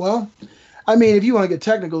 Well, I mean, if you want to get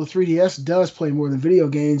technical, the 3DS does play more than video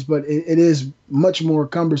games, but it is much more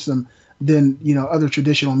cumbersome than other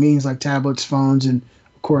traditional means like tablets, phones, and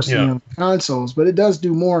of course consoles. But it does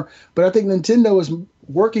do more. But I think Nintendo is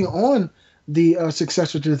working on the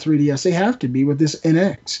successor to the 3DS. They have to be with this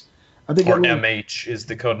NX. I think MH is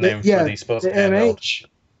the code name for the supposed MH.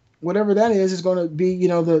 Whatever that is going to be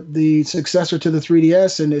the successor to the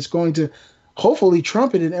 3DS, and it's going to hopefully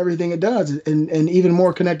trump it in everything it does, and even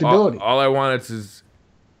more connectability. All I want is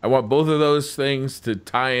I want both of those things to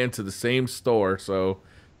tie into the same store. So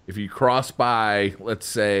if you cross by, let's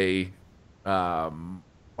say,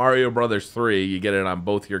 Mario Brothers 3, you get it on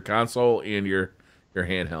both your console and your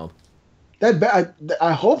handheld.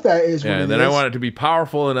 I hope that is. Yeah, and then I want it to be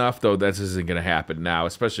powerful enough, though this isn't going to happen now,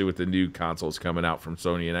 especially with the new consoles coming out from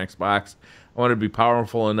Sony and Xbox. I want it to be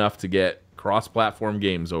powerful enough to get cross-platform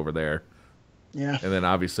games over there. Yeah. And then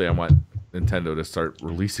obviously I want Nintendo to start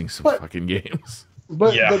releasing some fucking games.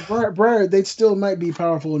 But Blair, they still might be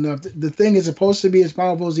powerful enough. The thing is supposed to be as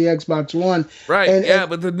powerful as the Xbox One. Right.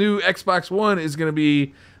 But the new Xbox One is going to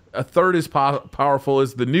be a third as powerful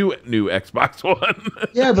as the new Xbox One.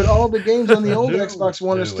 Yeah, but all the games on the old Xbox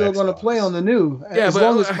One are still going to play on the new. Yeah,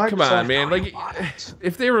 but come on, man. Like,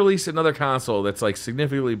 if they release another console that's like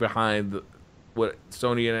significantly behind what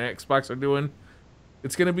Sony and Xbox are doing,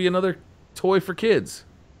 it's going to be another toy for kids.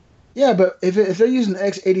 Yeah, but if they're using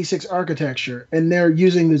x86 architecture and they're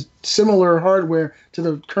using the similar hardware to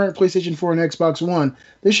the current PlayStation 4 and Xbox One,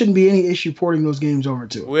 there shouldn't be any issue porting those games over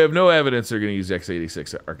to it. We have no evidence they're going to use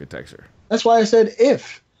x86 architecture. That's why I said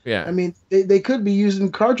if. Yeah. I mean, they could be using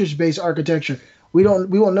cartridge-based architecture. We won't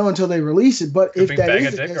know until they release it. But if that is bag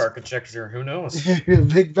of dick architecture, who knows?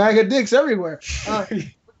 Big bag of dicks everywhere.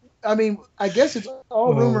 I mean, I guess it's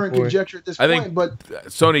all rumor and conjecture at this point. But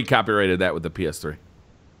Sony copyrighted that with the PS3.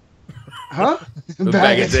 Huh? The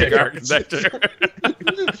bag of dick architecture.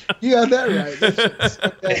 You got that right.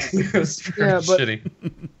 Yeah, but shitty.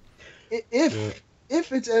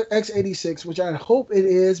 If it's x86, which I hope it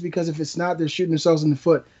is, because if it's not, they're shooting themselves in the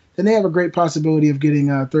foot. Then they have a great possibility of getting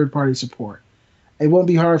third-party support. It won't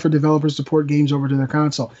be hard for developers to port games over to their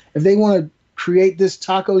console. If they want to create this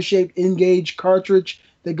taco-shaped Engage cartridge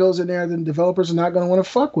that goes in there, then developers are not going to want to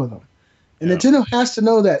fuck with them. And Nintendo has to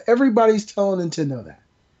know that. Everybody's telling Nintendo that.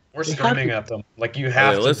 We're screaming at them. Like, you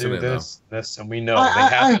have to do this, and we know.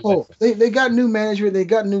 I hope. They got new management. They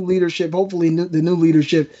got new leadership. Hopefully, the new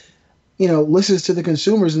leadership, listens to the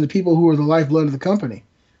consumers and the people who are the lifeblood of the company.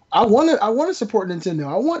 I want to support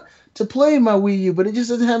Nintendo. I want to play my Wii U, but it just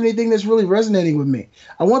doesn't have anything that's really resonating with me.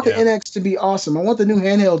 I want the NX to be awesome. I want the new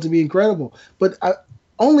handheld to be incredible, but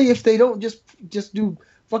only if they don't just do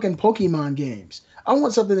fucking Pokemon games. I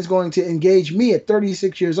want something that's going to engage me at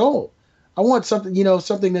 36 years old. I want something,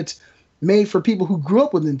 something that's made for people who grew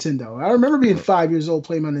up with Nintendo. I remember being 5 years old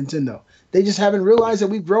playing my Nintendo. They just haven't realized that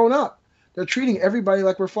we've grown up. They're treating everybody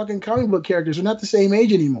like we're fucking comic book characters. We're not the same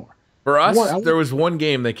age anymore. For us, there was one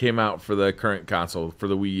game that came out for the current console, for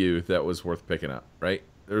the Wii U, that was worth picking up, right?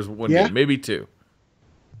 There was one game, maybe two.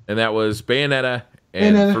 And that was Bayonetta.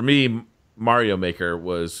 And for me, Mario Maker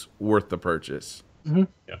was worth the purchase. Mm-hmm.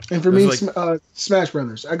 Yeah. And for me, Smash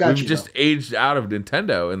Brothers. I got you. We've just aged out of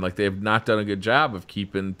Nintendo, and like they have not done a good job of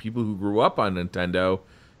keeping people who grew up on Nintendo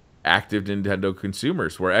active Nintendo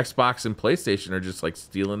consumers, where Xbox and PlayStation are just like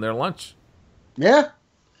stealing their lunch. Yeah.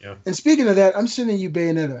 And speaking of that, I'm sending you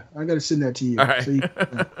Bayonetta. I got to send that to you. All right. So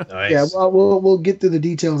Nice. Yeah, we'll get through the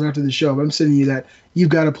details after the show, but I'm sending you that. You've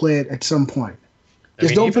got to play it at some point.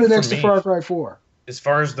 Just don't put it next to Far Cry 4. As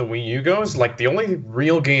far as the Wii U goes, like the only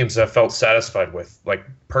real games I felt satisfied with, like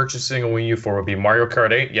purchasing a Wii U for, would be Mario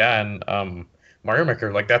Kart 8, and Mario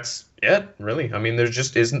Maker. Like that's it, really. I mean, there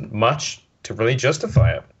just isn't much to really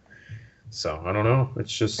justify it. So I don't know.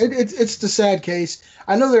 It's just it's the sad case.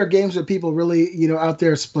 I know there are games that people really, out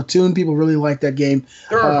there. Splatoon, people really like that game.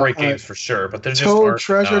 There are great games for sure, but there's just Toad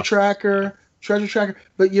Treasure Tracker, treasure tracker.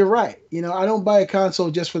 But you're right. You know, I don't buy a console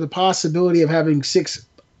just for the possibility of having 6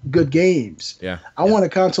 good games. Yeah. I want a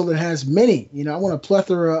console that has many. You know, I want a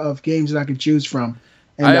plethora of games that I can choose from.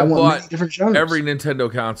 And I have want bought many different genres. every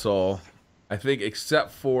Nintendo console, I think,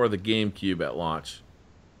 except for the GameCube at launch.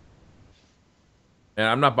 And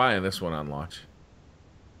I'm not buying this one on launch.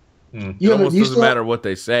 It almost doesn't matter what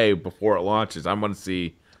they say before it launches. I want to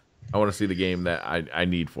see the game that I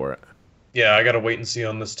need for it. Yeah, I gotta wait and see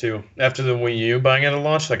on this too. After the Wii U buying it at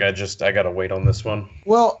launch, like I gotta wait on this one.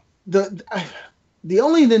 Well, the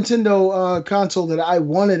only Nintendo console that I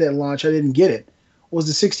wanted at launch, I didn't get it, was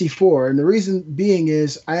the 64. And the reason being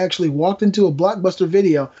is I actually walked into a Blockbuster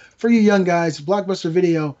Video. For you young guys, Blockbuster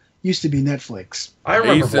Video used to be Netflix. I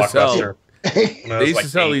remember Blockbuster. They used to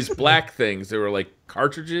sell these black things. They were like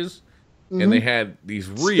cartridges, and they had these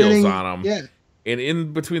reels on them. Yeah. And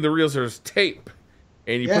in between the reels, there's tape.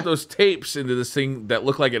 And you put those tapes into this thing that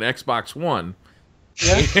looked like an Xbox One.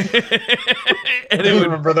 Yeah. And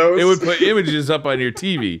it would put images up on your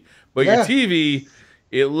TV. But your TV,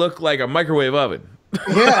 it looked like a microwave oven.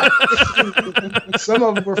 Yeah. Some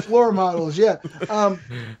of them were floor models, yeah.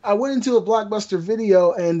 I went into a Blockbuster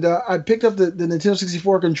Video, and I picked up the Nintendo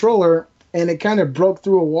 64 controller, and it kind of broke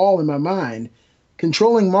through a wall in my mind.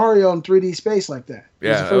 Controlling Mario in 3D space like that.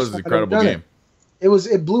 Yeah, that was an incredible game.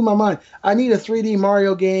 It blew my mind. I need a 3D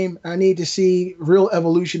Mario game. I need to see real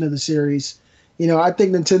evolution of the series. You know, I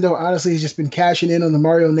think Nintendo honestly has just been cashing in on the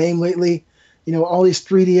Mario name lately. You know, all these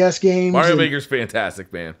 3DS games. Mario Maker's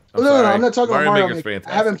fantastic, man. No, I'm not talking about Mario Maker's Maker.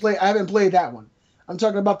 fantastic. I haven't played that one. I'm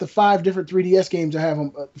talking about the 5 different 3DS games I have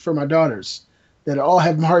for my daughters that all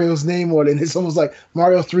have Mario's name on it. It's almost like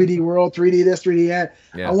Mario 3D World, 3D this, 3D that.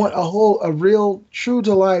 Yeah. I want a real, true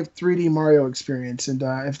to life 3D Mario experience. And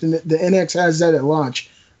if the NX has that at launch,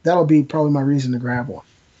 that'll be probably my reason to grab one.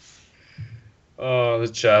 Oh, the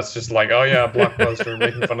chat's just like, oh yeah, Blockbuster,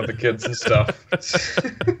 making fun of the kids and stuff.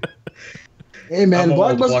 Hey man,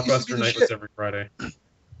 Blockbuster night was every Friday.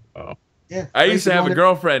 Oh. Yeah. I used to have a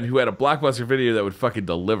girlfriend who had a Blockbuster Video that would fucking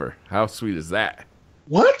deliver. How sweet is that?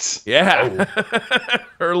 What? Yeah. Oh.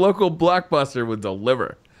 Her local Blockbuster would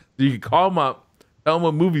deliver. So you could call them up, tell them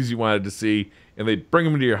what movies you wanted to see, and they'd bring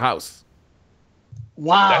them to your house.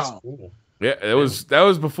 Wow. That's cool. Yeah, that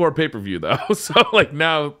was before pay-per-view though. So like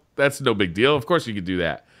now that's no big deal. Of course you could do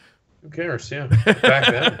that. Who cares? Yeah. Back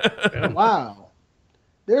then. Yeah. Wow.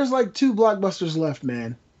 There's like 2 Blockbusters left,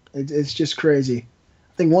 man. It's just crazy.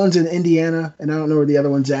 I think one's in Indiana, and I don't know where the other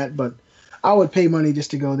one's at, but I would pay money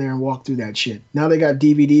just to go there and walk through that shit. Now they got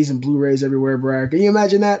DVDs and Blu-rays everywhere, Brian. Can you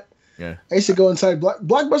imagine that? Yeah. I used to go inside.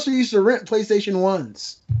 Blockbuster used to rent PlayStation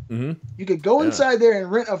 1s. Mm-hmm. You could go inside there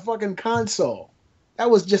and rent a fucking console. That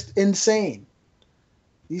was just insane.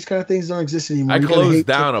 These kind of things don't exist anymore. I closed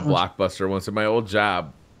down a Blockbuster once at my old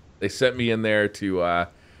job. They sent me in there to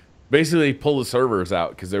basically pull the servers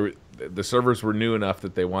out because the servers were new enough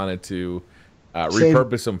that they wanted to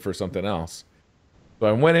repurpose them for something else. So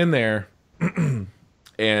I went in there,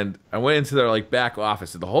 and I went into their like back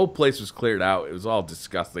office, and the whole place was cleared out. It was all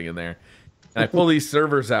disgusting in there. And I pulled these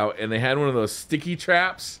servers out, and they had one of those sticky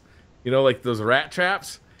traps, you know, like those rat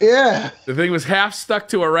traps. Yeah. The thing was half stuck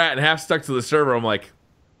to a rat and half stuck to the server. I'm like,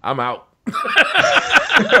 I'm out.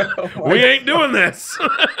 We ain't doing this.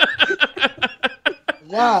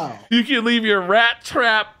 Wow. You can leave your rat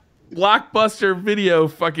trap Blockbuster Video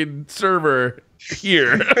fucking server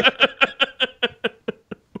here.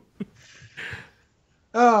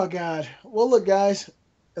 Oh, God. Well, look, guys,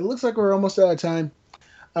 it looks like we're almost out of time.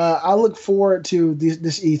 I look forward to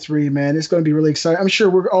this E3, man. It's going to be really exciting. I'm sure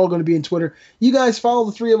we're all going to be in Twitter. You guys follow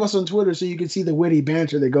the 3 of us on Twitter so you can see the witty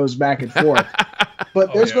banter that goes back and forth.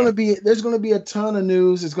 But there's going to be a ton of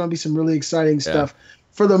news. There's going to be some really exciting stuff.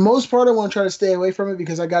 For the most part, I want to try to stay away from it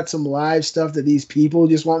because I got some live stuff that these people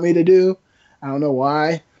just want me to do. I don't know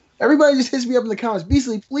why. Everybody just hits me up in the comments.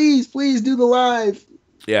 Beastly, please do the live.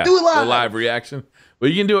 Yeah, do it live. The live reaction.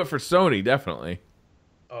 Well, you can do it for Sony, definitely.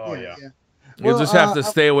 Oh, yeah. You'll just have to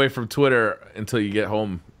stay away from Twitter until you get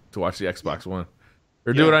home to watch the Xbox One.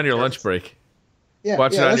 Or do it on your lunch break. Yeah,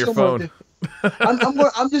 watch it on your phone. I'm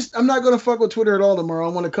not going to fuck with Twitter at all tomorrow.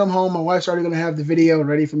 I'm going to come home. My wife's already going to have the video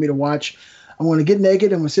ready for me to watch. I want to get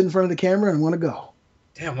naked. I'm going to sit in front of the camera and I want to go.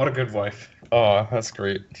 Damn, what a good wife. Oh, that's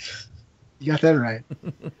great. You got that right.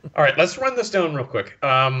 All right, let's run this down real quick.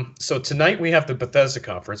 So tonight we have the Bethesda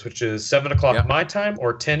conference, which is 7 o'clock my time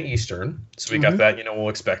or 10 Eastern. So we got that. You know, we'll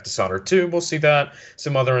expect Dishonored 2. We'll see that.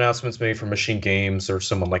 Some other announcements maybe from Machine Games or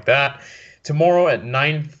someone like that. Tomorrow at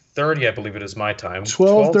 9:30, I believe it is my time.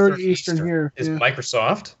 12:30 Eastern here. Is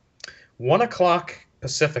Microsoft. 1 o'clock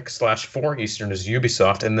Pacific /4 Eastern is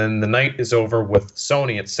Ubisoft. And then the night is over with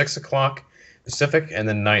Sony at 6 o'clock Pacific, and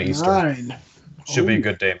then 9 Eastern. 9. Should be a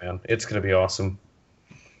good day, man. It's going to be awesome.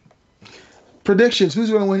 Predictions. Who's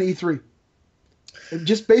going to win E3?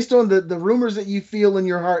 Just based on the rumors that you feel in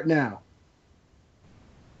your heart now.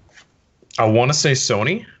 I want to say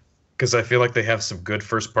Sony, because I feel like they have some good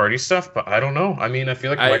first-party stuff, but I don't know. I mean, I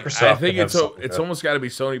feel like Microsoft. I think it's almost got to be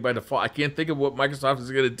Sony by default. I can't think of what Microsoft is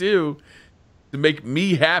going to do to make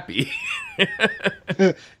me happy.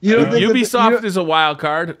 Ubisoft is a wild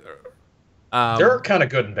card. They're kind of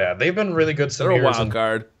good and bad. They've been really good. They're a wild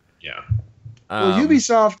card. Yeah. Well,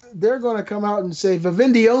 Ubisoft, they're going to come out and say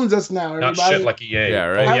Vivendi owns us now. Everybody. Not shit like EA. Yeah,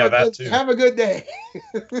 right. Have a good day.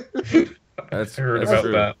 I heard about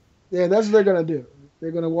that. Yeah, that's what they're going to do.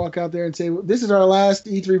 They're going to walk out there and say, this is our last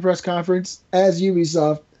E3 press conference as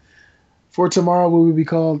Ubisoft. For tomorrow, we will be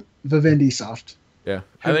called Vivendi Soft. Yeah,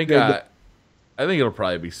 I think it'll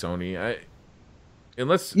probably be Sony.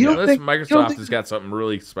 Unless Microsoft has got something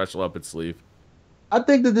really special up its sleeve. I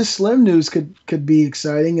think that this Slim news could be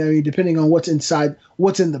exciting. I mean, depending on what's in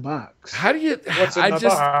the box. How do you? What's in the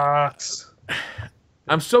box?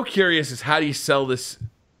 I'm so curious as how do you sell this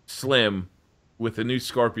Slim with the new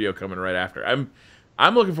Scorpio coming right after?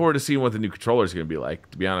 I'm looking forward to seeing what the new controller is going to be like.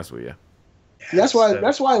 To be honest with you, that's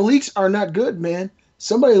why leaks are not good, man.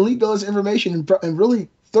 Somebody leaked all this information and really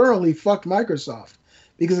thoroughly fucked Microsoft,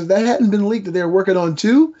 because if that hadn't been leaked that they were working on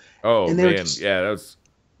 2, man, that was.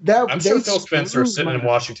 I'm sure Phil Spencer is sitting in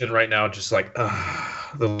Washington right now, just like,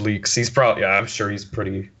 the leaks. He's probably, I'm sure he's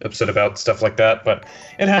pretty upset about stuff like that, but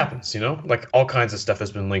it happens, Like, all kinds of stuff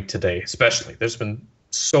has been leaked today, especially. There's been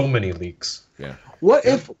so many leaks. Yeah. What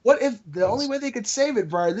if the only way they could save it,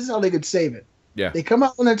 Brian, this is how they could save it. Yeah. They come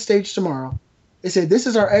out on that stage tomorrow. They say, this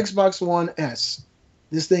is our Xbox One S.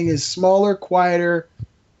 This thing is smaller, quieter.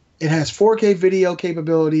 It has 4K video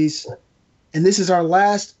capabilities. And this is our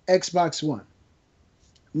last Xbox One.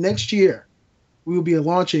 Next year, we will be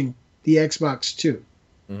launching the Xbox 2.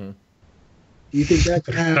 Mm-hmm. Do you think that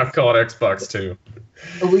could happen? I'll call it Xbox 2.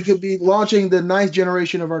 Or we could be launching the 9th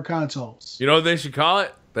generation of our consoles. You know what they should call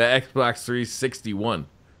it? The Xbox 361.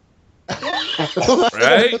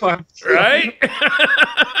 Right? Right?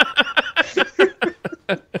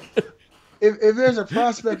 If there's a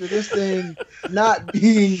prospect of this thing not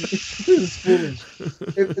being this is foolish.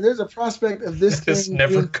 If there's a prospect of this thing being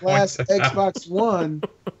the last Xbox One,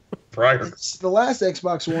 it's the last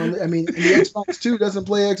Xbox One. I mean, the Xbox 2 doesn't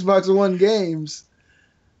play Xbox One games.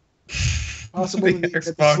 Possibly the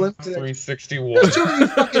Xbox 361. There's too many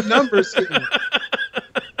fucking numbers here.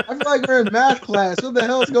 I feel like we're in math class. What the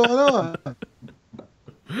hell's going on?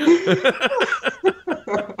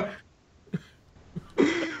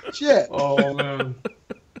 Shit. Oh man,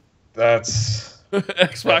 that's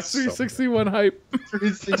Xbox 361 hype.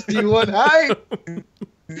 361 hype.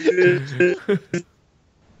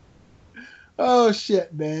 Oh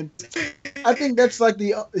shit, man! I think that's like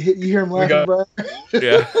the you hear him laughing, bro.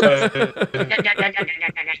 Yeah.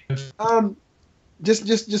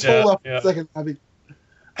 Just hold off a second, Bobby.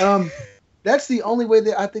 That's the only way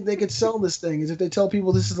that I think they could sell this thing is if they tell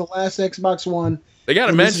people this is the last Xbox One. They got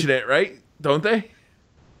to mention it, right? Don't they?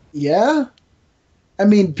 Yeah. I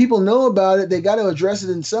mean, people know about it. They got to address it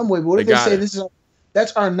in some way. But what if they say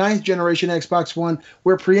that's our 9th generation Xbox One?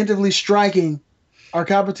 We're preemptively striking our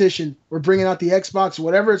competition. We're bringing out the Xbox,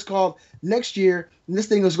 whatever it's called, next year. And this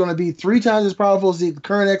thing is going to be 3 times as powerful as the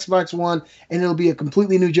current Xbox One, and it'll be a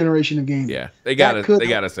completely new generation of games. Yeah, they got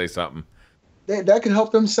to say something. That could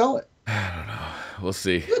help them sell it. I don't know. We'll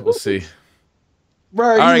see. We'll see.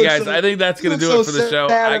 Brian, all right, guys. I think that's going to do it for the show.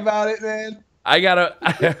 Sad about it, man. I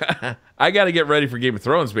gotta get ready for Game of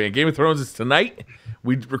Thrones, man. Game of Thrones is tonight.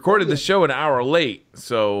 We recorded the show an hour late,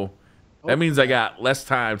 so that means I got less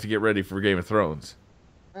time to get ready for Game of Thrones.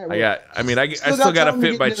 Right, I still got to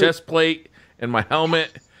fit my chest plate and my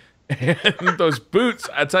helmet and those boots.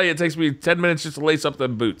 I tell you, it takes me 10 minutes just to lace up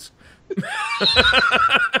them boots.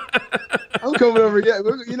 I'm coming over here.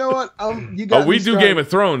 You know what? We do Game of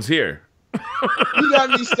Thrones here. You got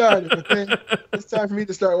me started, okay? It's time for me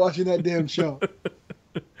to start watching that damn show.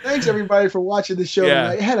 Thanks, everybody, for watching the show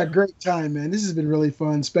tonight. I had a great time, man. This has been really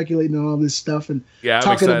fun, speculating on all this stuff and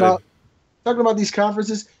talking about these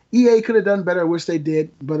conferences. EA could have done better. I wish they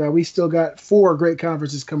did, but we still got 4 great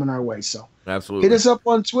conferences coming our way. So absolutely, hit us up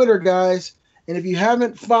on Twitter, guys. And if you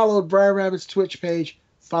haven't followed Brian Rabbit's Twitch page,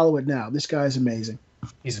 follow it now. This guy's amazing.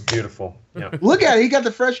 He's beautiful. Yeah. Look at it. He got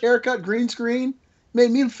the fresh haircut, green screen.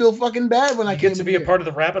 Made me feel fucking bad when I came in. You get to be a part of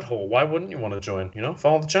the rabbit hole. Why wouldn't you want to join?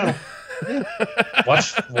 Follow the channel.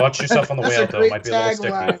 Watch yourself on the way out, though. It might be a little sticky.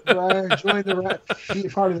 Brian. Be a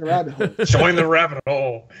part of the rabbit hole. Join the rabbit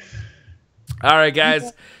hole. All right,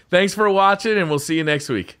 guys. Thanks for watching, and we'll see you next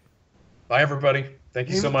week. Bye, everybody. Thank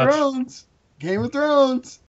you Game so of much. Thrones. Game of Thrones.